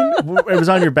that mean? It was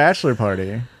on your bachelor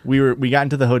party. We got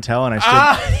into the hotel and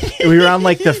I stood. We were on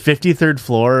like the 53rd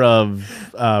floor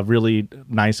of a really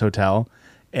nice hotel,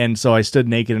 and so I stood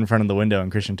naked in front of the window,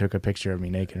 and Christian took a picture of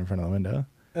me naked in front of the window.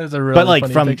 It was a really But like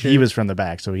funny picture. he was from the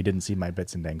back, so he didn't see my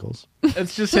bits and dangles.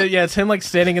 It's just it's him like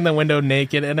standing in the window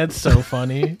naked, and it's so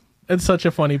funny. It's such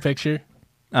a funny picture.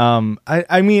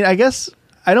 I mean, I guess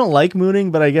I don't like mooning,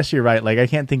 but I guess you're right. Like I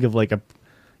can't think of like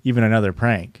even another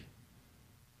prank.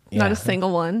 Not Yeah. a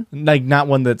single one. Like not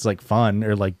one that's like fun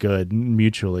or like good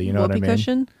mutually. You know what I Whoopee mean?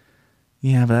 cushion.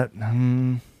 Yeah, but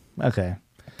okay.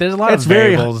 There's a lot It's of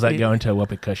very- variables that go into a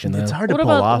whoopee cushion. Though. It's hard to What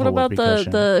pull off about a whoopee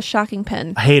the cushion. shocking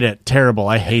pen? I hate it. Terrible.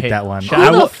 I hate hate that one. shock- Who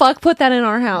I the will- fuck put that in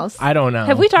our house? I don't know.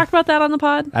 Have we talked about that on the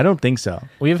pod? I don't think so.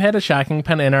 We've had a shocking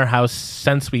pen in our house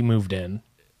since we moved in.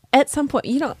 At some point,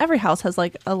 every house has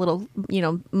like a little,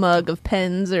 mug of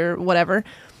pens or whatever.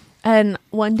 And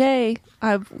one day,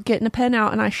 I'm getting a pen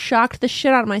out, and I shocked the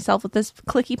shit out of myself with this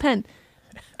clicky pen.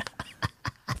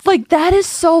 Like, that is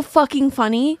so fucking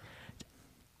funny.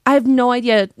 I have no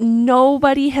idea.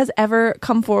 Nobody has ever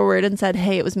come forward and said,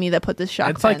 "Hey, it was me that put this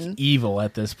shock It's pen." like evil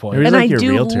at this point. It was And like I your do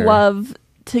realtor. love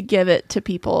to give it to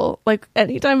people. Like,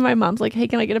 anytime my mom's like, "Hey,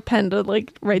 can I get a pen to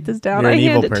like write this down?" You're I an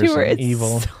hand evil it to her. person. It's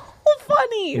Evil. so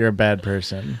funny. You're a bad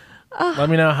person. Let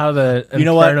me know how the You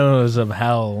know what? infernos of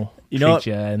hell You know treat what?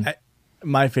 you. And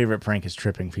My favorite prank is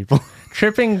tripping people.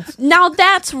 tripping. Now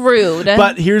that's rude.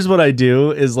 But here's what I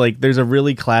do is like there's a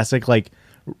really classic like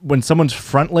when someone's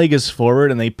front leg is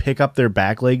forward and they pick up their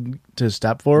back leg to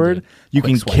step forward, you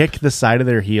Quick can swipe. kick the side of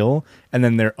their heel and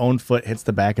then their own foot hits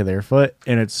the back of their foot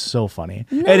and it's so funny.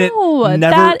 No, and it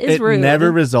never that is it rude.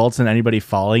 never results in anybody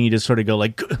falling. You just sort of go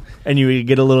like and you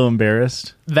get a little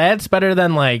embarrassed. That's better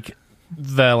than like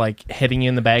the like hitting you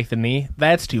in the back of the knee.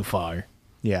 That's too far.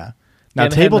 Yeah. Now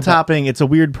Get ahead in the tabletopping, it's a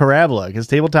weird parabola because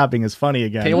tabletopping is funny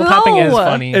again. Tabletopping is No.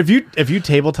 funny. If you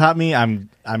tabletop me, I'm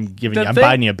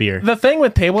buying you a beer. The thing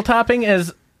with tabletopping is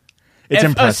It's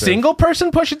if impressive. a single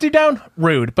person pushes you down,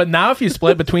 rude. But now if you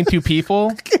split between two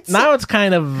people, now it's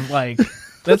kind of like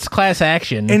that's class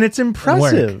action. And it's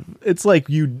impressive. It's like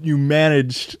you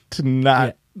managed to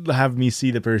not have me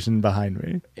see the person behind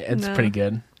me. it's No. pretty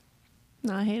good.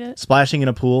 No, I hate it. Splashing in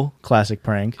a pool, classic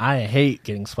prank. I hate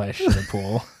getting splashed in the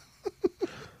pool.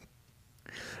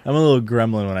 I'm a little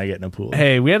gremlin when I get in a pool.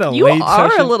 Hey, we had a You late are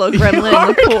session. a little gremlin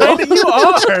in the pool. You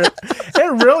are.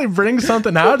 It really brings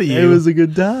something out of you. It was a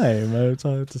good time. That's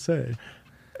all I have to say.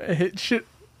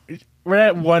 We're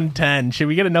at 110. Should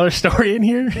we get another story in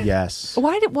here? Yes.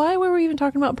 Why were we even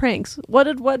talking about pranks?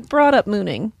 What brought up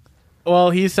mooning?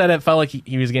 Well, he said it felt like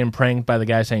he was getting pranked by the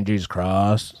guy saying Jesus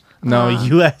Christ. No,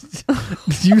 you asked,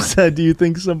 you said, do you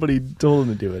think somebody told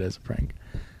him to do it as a prank?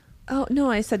 Oh no,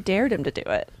 I said dared him to do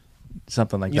it.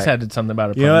 Something like You that. said something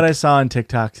about a prank. You know what I saw on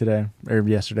TikTok today or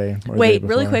yesterday? Or the Wait, day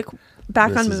really before? quick. Back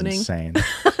This on is mooning. Insane.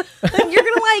 You're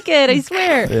gonna like it, I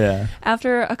swear. Yeah.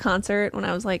 After a concert when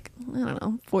I was like, I don't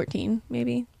know, 14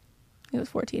 maybe. It was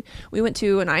 14. We went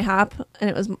to an IHOP and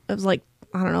it was like,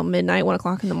 I don't know, midnight, 1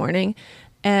 o'clock in the morning.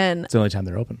 And It's the only time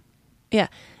they're open. yeah.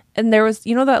 And there was,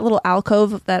 that little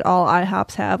alcove that all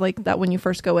IHOPs have, like that when you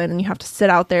first go in and you have to sit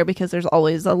out there because there's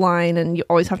always a line and you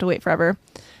always have to wait forever.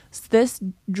 So this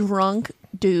drunk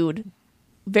dude,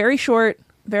 very short,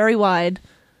 very wide,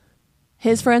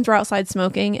 his friends were outside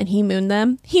smoking and he mooned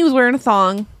them. He was wearing a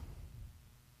thong.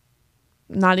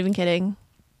 Not even kidding.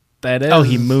 That is. Oh,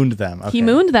 he mooned them. Okay. He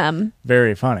mooned them,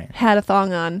 Very funny. had a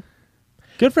thong on.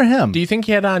 Good for him. Do you think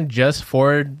he had on just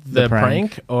for the prank.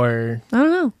 prank or I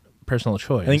don't know. personal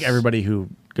choice? I think everybody who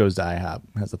goes to IHOP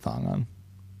has a thong on.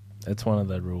 That's one of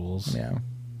the rules. Yeah.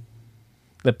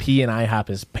 The P in IHOP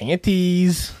is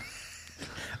panties.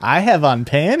 I have on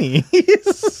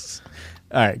panties.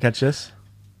 All right, catch this.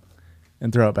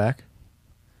 And throw it back.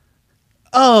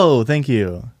 Oh, thank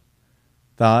you.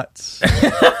 Thoughts?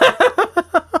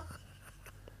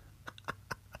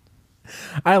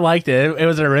 I liked it. It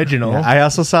was original. Yeah, I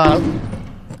also saw...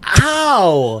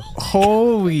 Ow!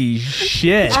 Holy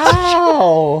shit.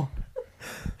 Ow!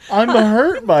 I'm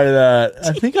hurt by that.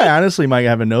 I think I honestly might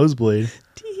have a nosebleed.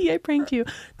 Tee, I pranked you.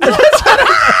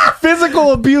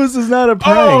 Physical abuse is not a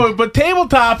prank. Oh, but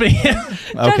tabletopping.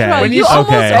 Okay. Joshua, When you you- almost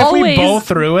okay. If we always both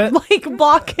threw it, like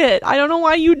block it. I don't know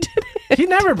why you did it. he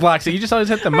never blocks it. You just always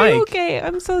hit the Are you mic. okay?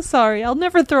 I'm so sorry. I'll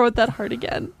never throw it that hard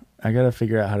again. I gotta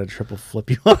figure out how to triple flip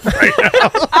you off right now.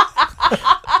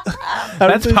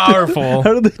 That's powerful.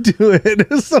 How do they do it?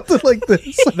 It's something like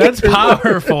this. That's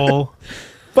powerful.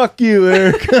 Fuck you,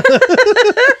 Eric.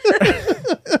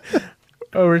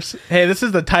 Hey, this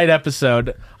is the tight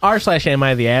episode. r/am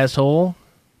I the asshole?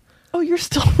 Oh, you're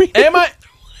still reading. Am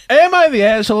I the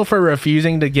asshole for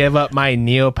refusing to give up my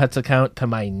Neopets account to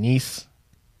my niece?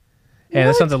 Yeah,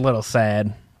 this one's a little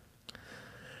sad.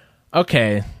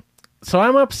 Okay, so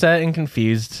I'm upset and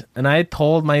confused, and I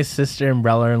told my sister and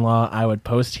brother-in-law I would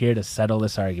post here to settle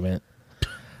this argument.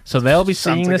 So they'll be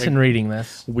Sounds seeing like this a- and reading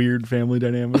this. Weird family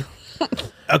dynamic.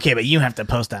 Okay, but you have to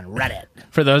post on Reddit.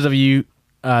 For those of you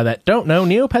that don't know,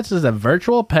 Neopets is a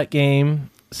virtual pet game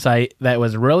site that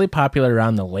was really popular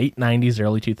around the late 90s,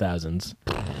 early 2000s.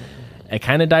 It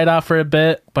kind of died off for a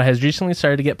bit, but has recently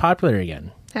started to get popular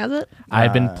again. Has it?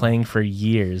 I've been playing for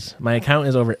years. My account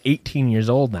is over 18 years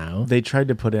old now. They tried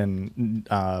to put in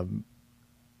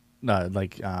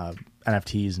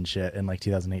NFTs and shit in like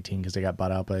 2018 because they got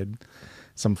bought out by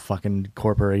some fucking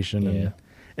corporation. Yeah.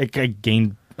 And it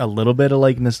gained a little bit of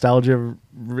like nostalgia,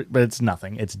 but it's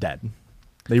nothing. It's dead.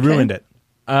 They ruined it.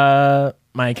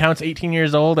 My account's 18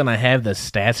 years old, and I have the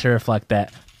stats to reflect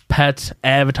that. Pets,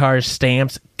 avatars,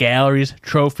 stamps, galleries,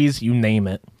 trophies, you name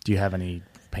it. Do you have any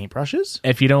paintbrushes?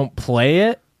 If you don't play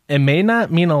it, it may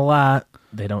not mean a lot.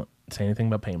 They don't say anything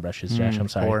about paintbrushes, Josh. I'm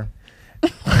sorry. Or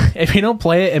If you don't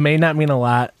play it, it may not mean a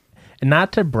lot. And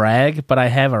not to brag, but I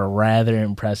have a rather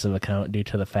impressive account due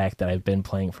to the fact that I've been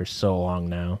playing for so long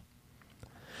now.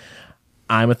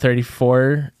 I'm a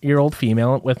 34-year-old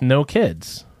female with no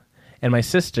kids. And my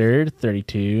sister,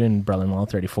 32, and brother-in-law,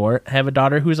 34, have a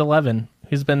daughter who's 11,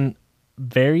 who's been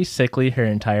very sickly her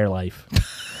entire life.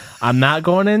 I'm not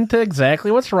going into exactly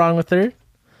what's wrong with her,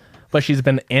 but she's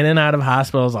been in and out of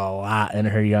hospitals a lot in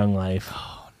her young life.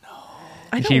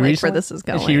 I don't She like where this is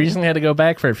going. She recently had to go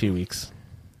back for a few weeks.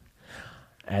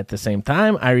 At the same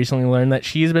time, I recently learned that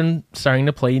she's been starting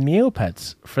to play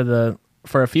Neopets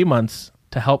for a few months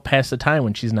to help pass the time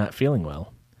when she's not feeling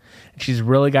well. She's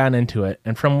really gotten into it,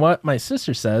 and from what my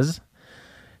sister says,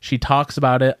 she talks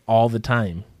about it all the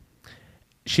time.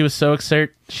 She was so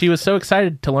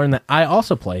excited to learn that I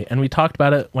also play, and we talked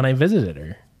about it when I visited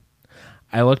her.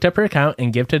 I looked up her account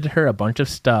and gifted her a bunch of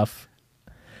stuff,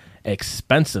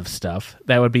 expensive stuff,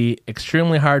 that would be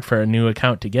extremely hard for a new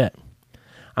account to get.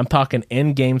 I'm talking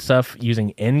in-game stuff using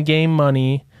in-game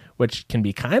money, which can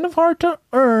be kind of hard to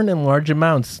earn in large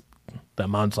amounts, the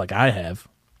amounts like I have.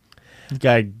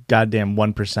 guy, goddamn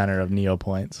 1%er of Neo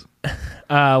points.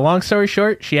 Long story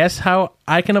short, she asked how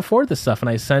I can afford the stuff, and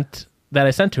I sent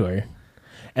to her.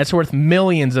 It's worth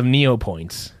millions of Neo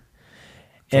points.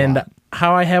 And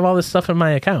how I have all this stuff in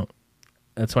my account.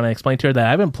 That's when I explained to her that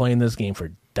I've been playing this game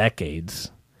for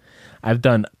decades. I've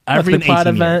done every been plot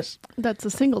 18 event. years. That's a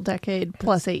single decade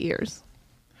plus 8 years.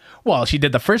 Well, she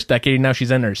did the first decade, and now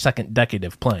she's in her second decade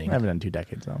of playing. I haven't done 2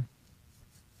 decades, though.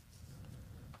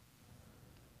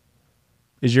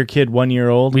 Is your kid 1 year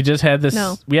old? We just had this.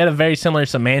 No. We had a very similar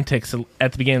semantics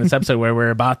at the beginning of this episode where we're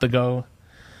about to go.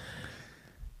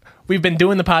 We've been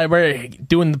doing we're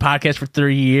doing the podcast for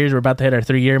 3 years. We're about to hit our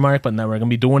 3-year mark, but now we're going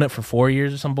to be doing it for 4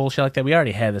 years or some bullshit like that. We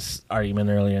already had this argument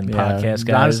earlier in the podcast,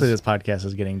 guys. Honestly, this podcast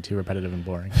is getting too repetitive and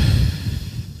boring.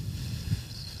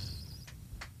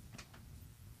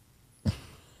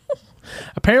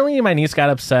 Apparently, my niece got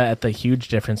upset at the huge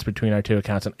difference between our 2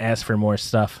 accounts and asked for more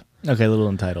stuff. Okay, a little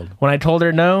entitled. When I told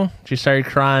her no, she started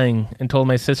crying and told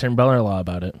my sister and brother-in-law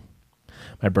about it.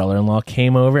 My brother-in-law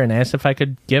came over and asked if I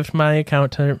could gift my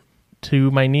account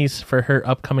to my niece for her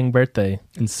upcoming birthday,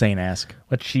 Insane ask.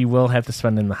 which she will have to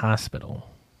spend in the hospital.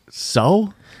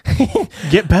 So?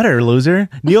 Get better, loser.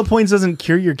 Neopoints doesn't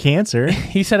cure your cancer.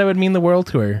 He said it would mean the world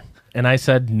to her, and I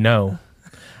said no.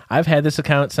 I've had this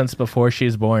account since before she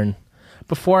was born.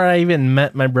 Before I even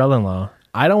met my brother-in-law.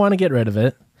 I don't want to get rid of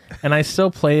it, and I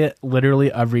still play it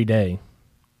literally every day.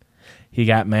 He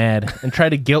got mad and tried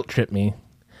to guilt trip me.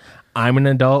 I'm an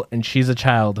adult and she's a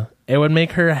child. It would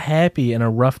make her happy in a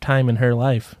rough time in her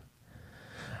life.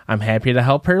 I'm happy to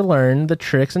help her learn the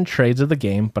tricks and trades of the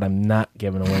game, but I'm not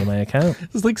giving away my account.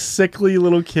 This like sickly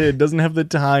little kid doesn't have the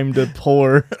time to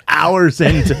pour hours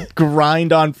in to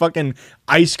grind on fucking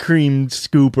ice cream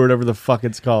scoop or whatever the fuck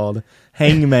it's called.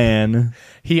 Hangman.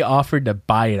 He offered to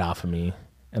buy it off of me,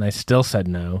 and I still said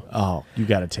no. Oh, you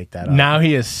got to take that off. Now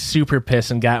he is super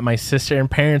pissed and got my sister and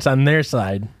parents on their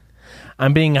side.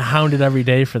 I'm being hounded every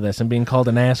day for this and being called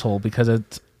an asshole because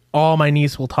it's all my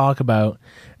niece will talk about,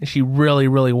 and she really,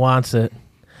 really wants it.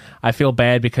 I feel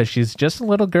bad because she's just a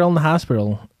little girl in the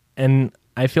hospital, and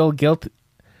I feel guilt.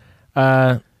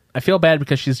 I feel bad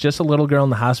because she's just a little girl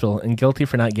in the hospital and guilty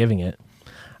for not giving it.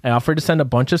 I offered to send a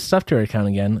bunch of stuff to her account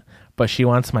again, but she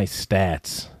wants my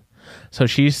stats. So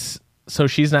she's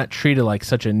not treated like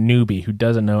such a newbie who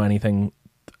doesn't know anything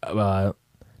like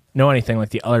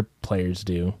the other players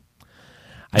do.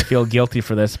 I feel guilty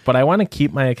for this, but I want to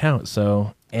keep my account.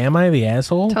 So, am I the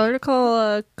asshole? Tell her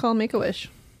to call Make-A-Wish.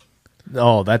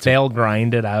 Oh, They'll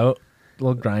grind it out.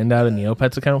 They'll grind out a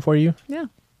Neopets account for you. Yeah.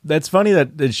 that's funny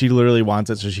that she literally wants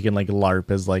it so she can like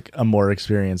LARP as like a more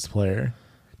experienced player.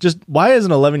 Just why is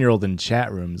an 11-year-old in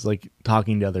chat rooms like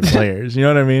talking to other players? You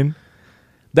know what I mean?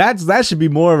 That should be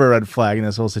more of a red flag in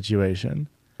this whole situation.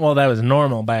 Well, that was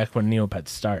normal back when Neopets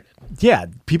started. Yeah,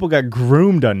 people got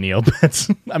groomed on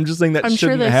Neopets. I'm just saying that I'm sure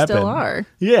shouldn't they happen. still are.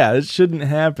 Yeah, it shouldn't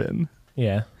happen.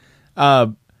 Yeah.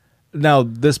 Now,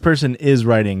 this person is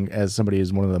writing as somebody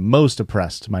who's one of the most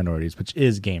oppressed minorities, which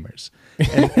is gamers.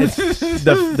 And it's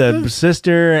the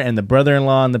sister and the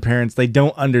brother-in-law and the parents, they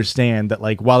don't understand that,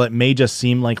 like, while it may just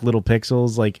seem like little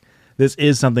pixels, like, this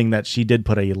is something that she did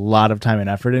put a lot of time and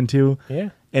effort into. Yeah.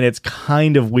 And it's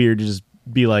kind of weird to just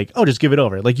be like, oh, just give it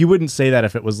over. Like, you wouldn't say that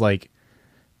if it was like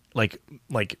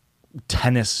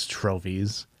tennis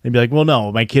trophies. They'd be like, well,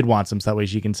 no, my kid wants them so that way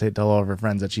she can say tell all of her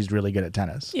friends that she's really good at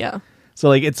tennis. Yeah. So,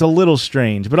 like, it's a little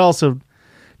strange, but also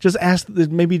just ask,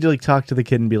 maybe to, like, talk to the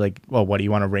kid and be like, well, what, do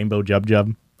you want a rainbow jub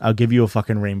jub? I'll give you a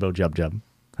fucking rainbow jub jub.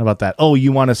 How about that? Oh,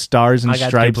 you want a stars and I got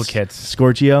stripes duplicates.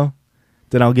 Scorchio?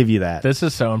 Then I'll give you that. This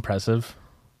is so impressive.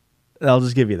 I'll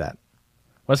just give you that.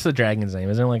 What's the dragon's name?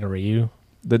 Isn't it like a Ryu?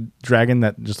 The dragon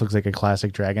that just looks like a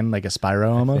classic dragon, like a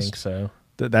Spyro almost. I think so.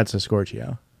 That's a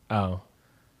Scorchio. Oh,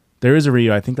 There is a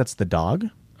Ryu. I think that's the dog.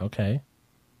 okay.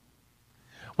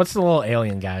 What's the little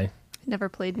alien guy? Never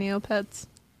played Neopets.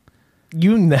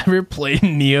 You never played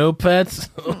Neopets?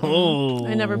 Oh.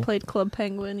 I never played Club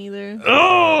Penguin either.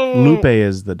 Lupe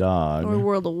is the dog. Or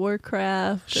World of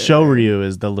Warcraft. Shoryu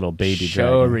is the little baby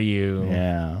dragon. Shoryu.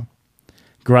 Yeah.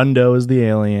 Grundo is the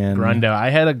alien. Grundo.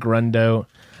 I had a Grundo.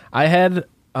 I had it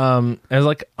was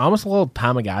like almost a little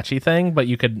Tamagotchi thing, but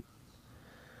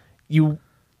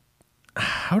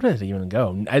how did it even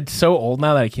go? It's so old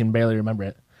now that I can barely remember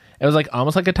it. It was like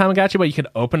almost like a Tamagotchi, but you could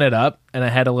open it up and I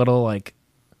had a little like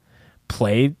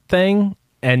play thing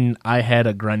and I had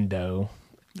a Grundo.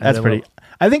 That's pretty.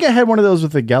 I think I had one of those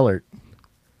with the Gellert.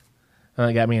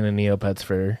 It got me into Neopets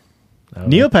for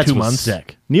Neopets 2 was months.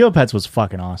 sick. Neopets was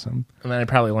fucking awesome. And then I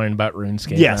probably learned about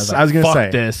RuneScape. Yes, and I was like, gonna fuck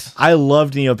say this. I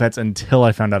loved Neopets until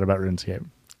I found out about RuneScape.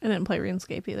 I didn't play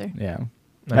RuneScape either. Yeah,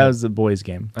 that was the boys'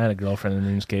 game. I had a girlfriend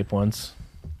in RuneScape once.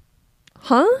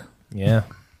 Huh? Yeah.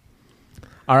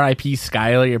 R.I.P.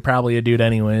 Skylar, you're probably a dude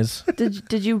anyways.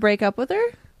 Did you break up with her?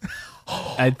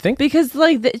 I think Because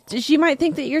she might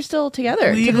think that you're still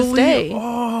together to this legally. day.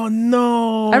 Oh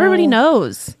no! Everybody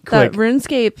knows that Quick.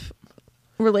 RuneScape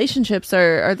relationships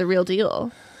are the real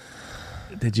deal.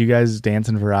 Did you guys dance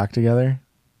in Varrock together?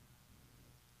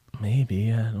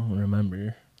 Maybe I don't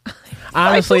remember.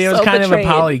 Honestly, feel it was so kind betrayed.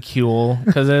 of a polycule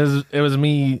because it was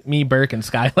me, Burke, and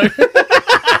Skylar.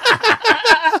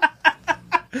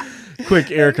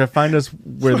 Quick, Erica, find us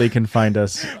where they can find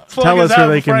us. Plug Tell us out where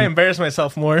they before I can embarrass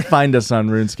myself more. find us on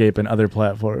RuneScape and other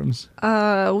platforms.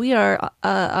 We are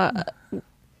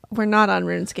we're not on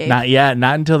RuneScape. Not yet.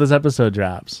 Not until this episode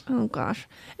drops. Oh gosh.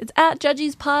 It's at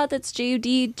Judgies Pod. That's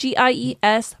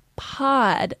JUDGIES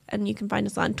Pod. And you can find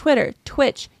us on Twitter,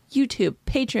 Twitch, YouTube,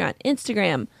 Patreon,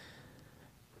 Instagram.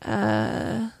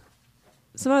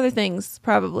 Some other things,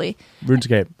 probably.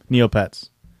 RuneScape, Neopets,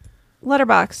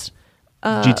 Letterboxd.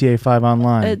 GTA 5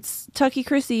 Online. It's Tucky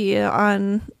Chrissy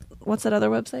on what's that other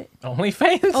website?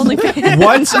 OnlyFans. OnlyFans.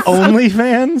 What's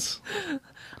OnlyFans?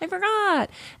 I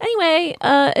forgot. Anyway,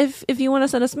 if you want to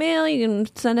send us mail, you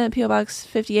can send it PO Box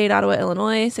 58, Ottawa,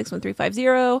 Illinois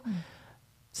 61350.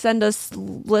 Send us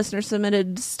listener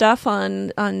submitted stuff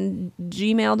on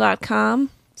gmail.com.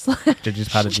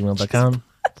 JudgesPod@gmail.com.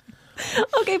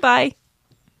 Okay, bye.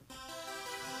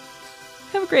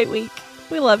 Have a great week.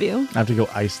 We love you. I have to go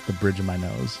ice the bridge of my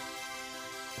nose.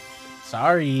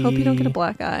 Sorry. Hope you don't get a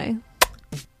black eye.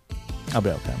 I'll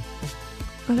be okay.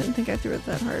 I didn't think I threw it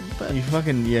that hard, but You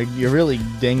fucking, you really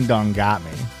ding dong got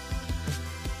me.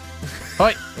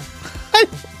 Oi.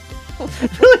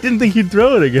 Really didn't think you'd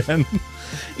throw it again.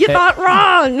 you thought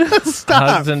wrong.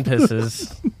 Hugs and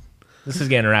pisses. This is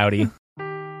getting rowdy.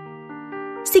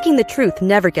 Seeking the truth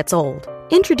never gets old.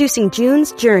 Introducing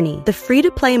June's Journey, the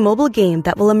free-to-play mobile game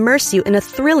that will immerse you in a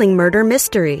thrilling murder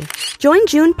mystery. Join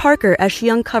June Parker as she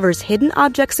uncovers hidden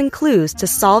objects and clues to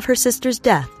solve her sister's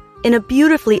death in a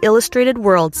beautifully illustrated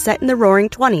world set in the Roaring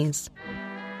 20s.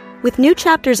 With new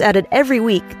chapters added every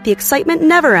week, the excitement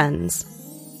never ends.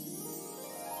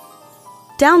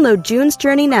 Download June's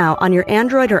Journey now on your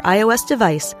Android or iOS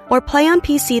device or play on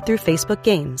PC through Facebook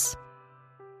Games.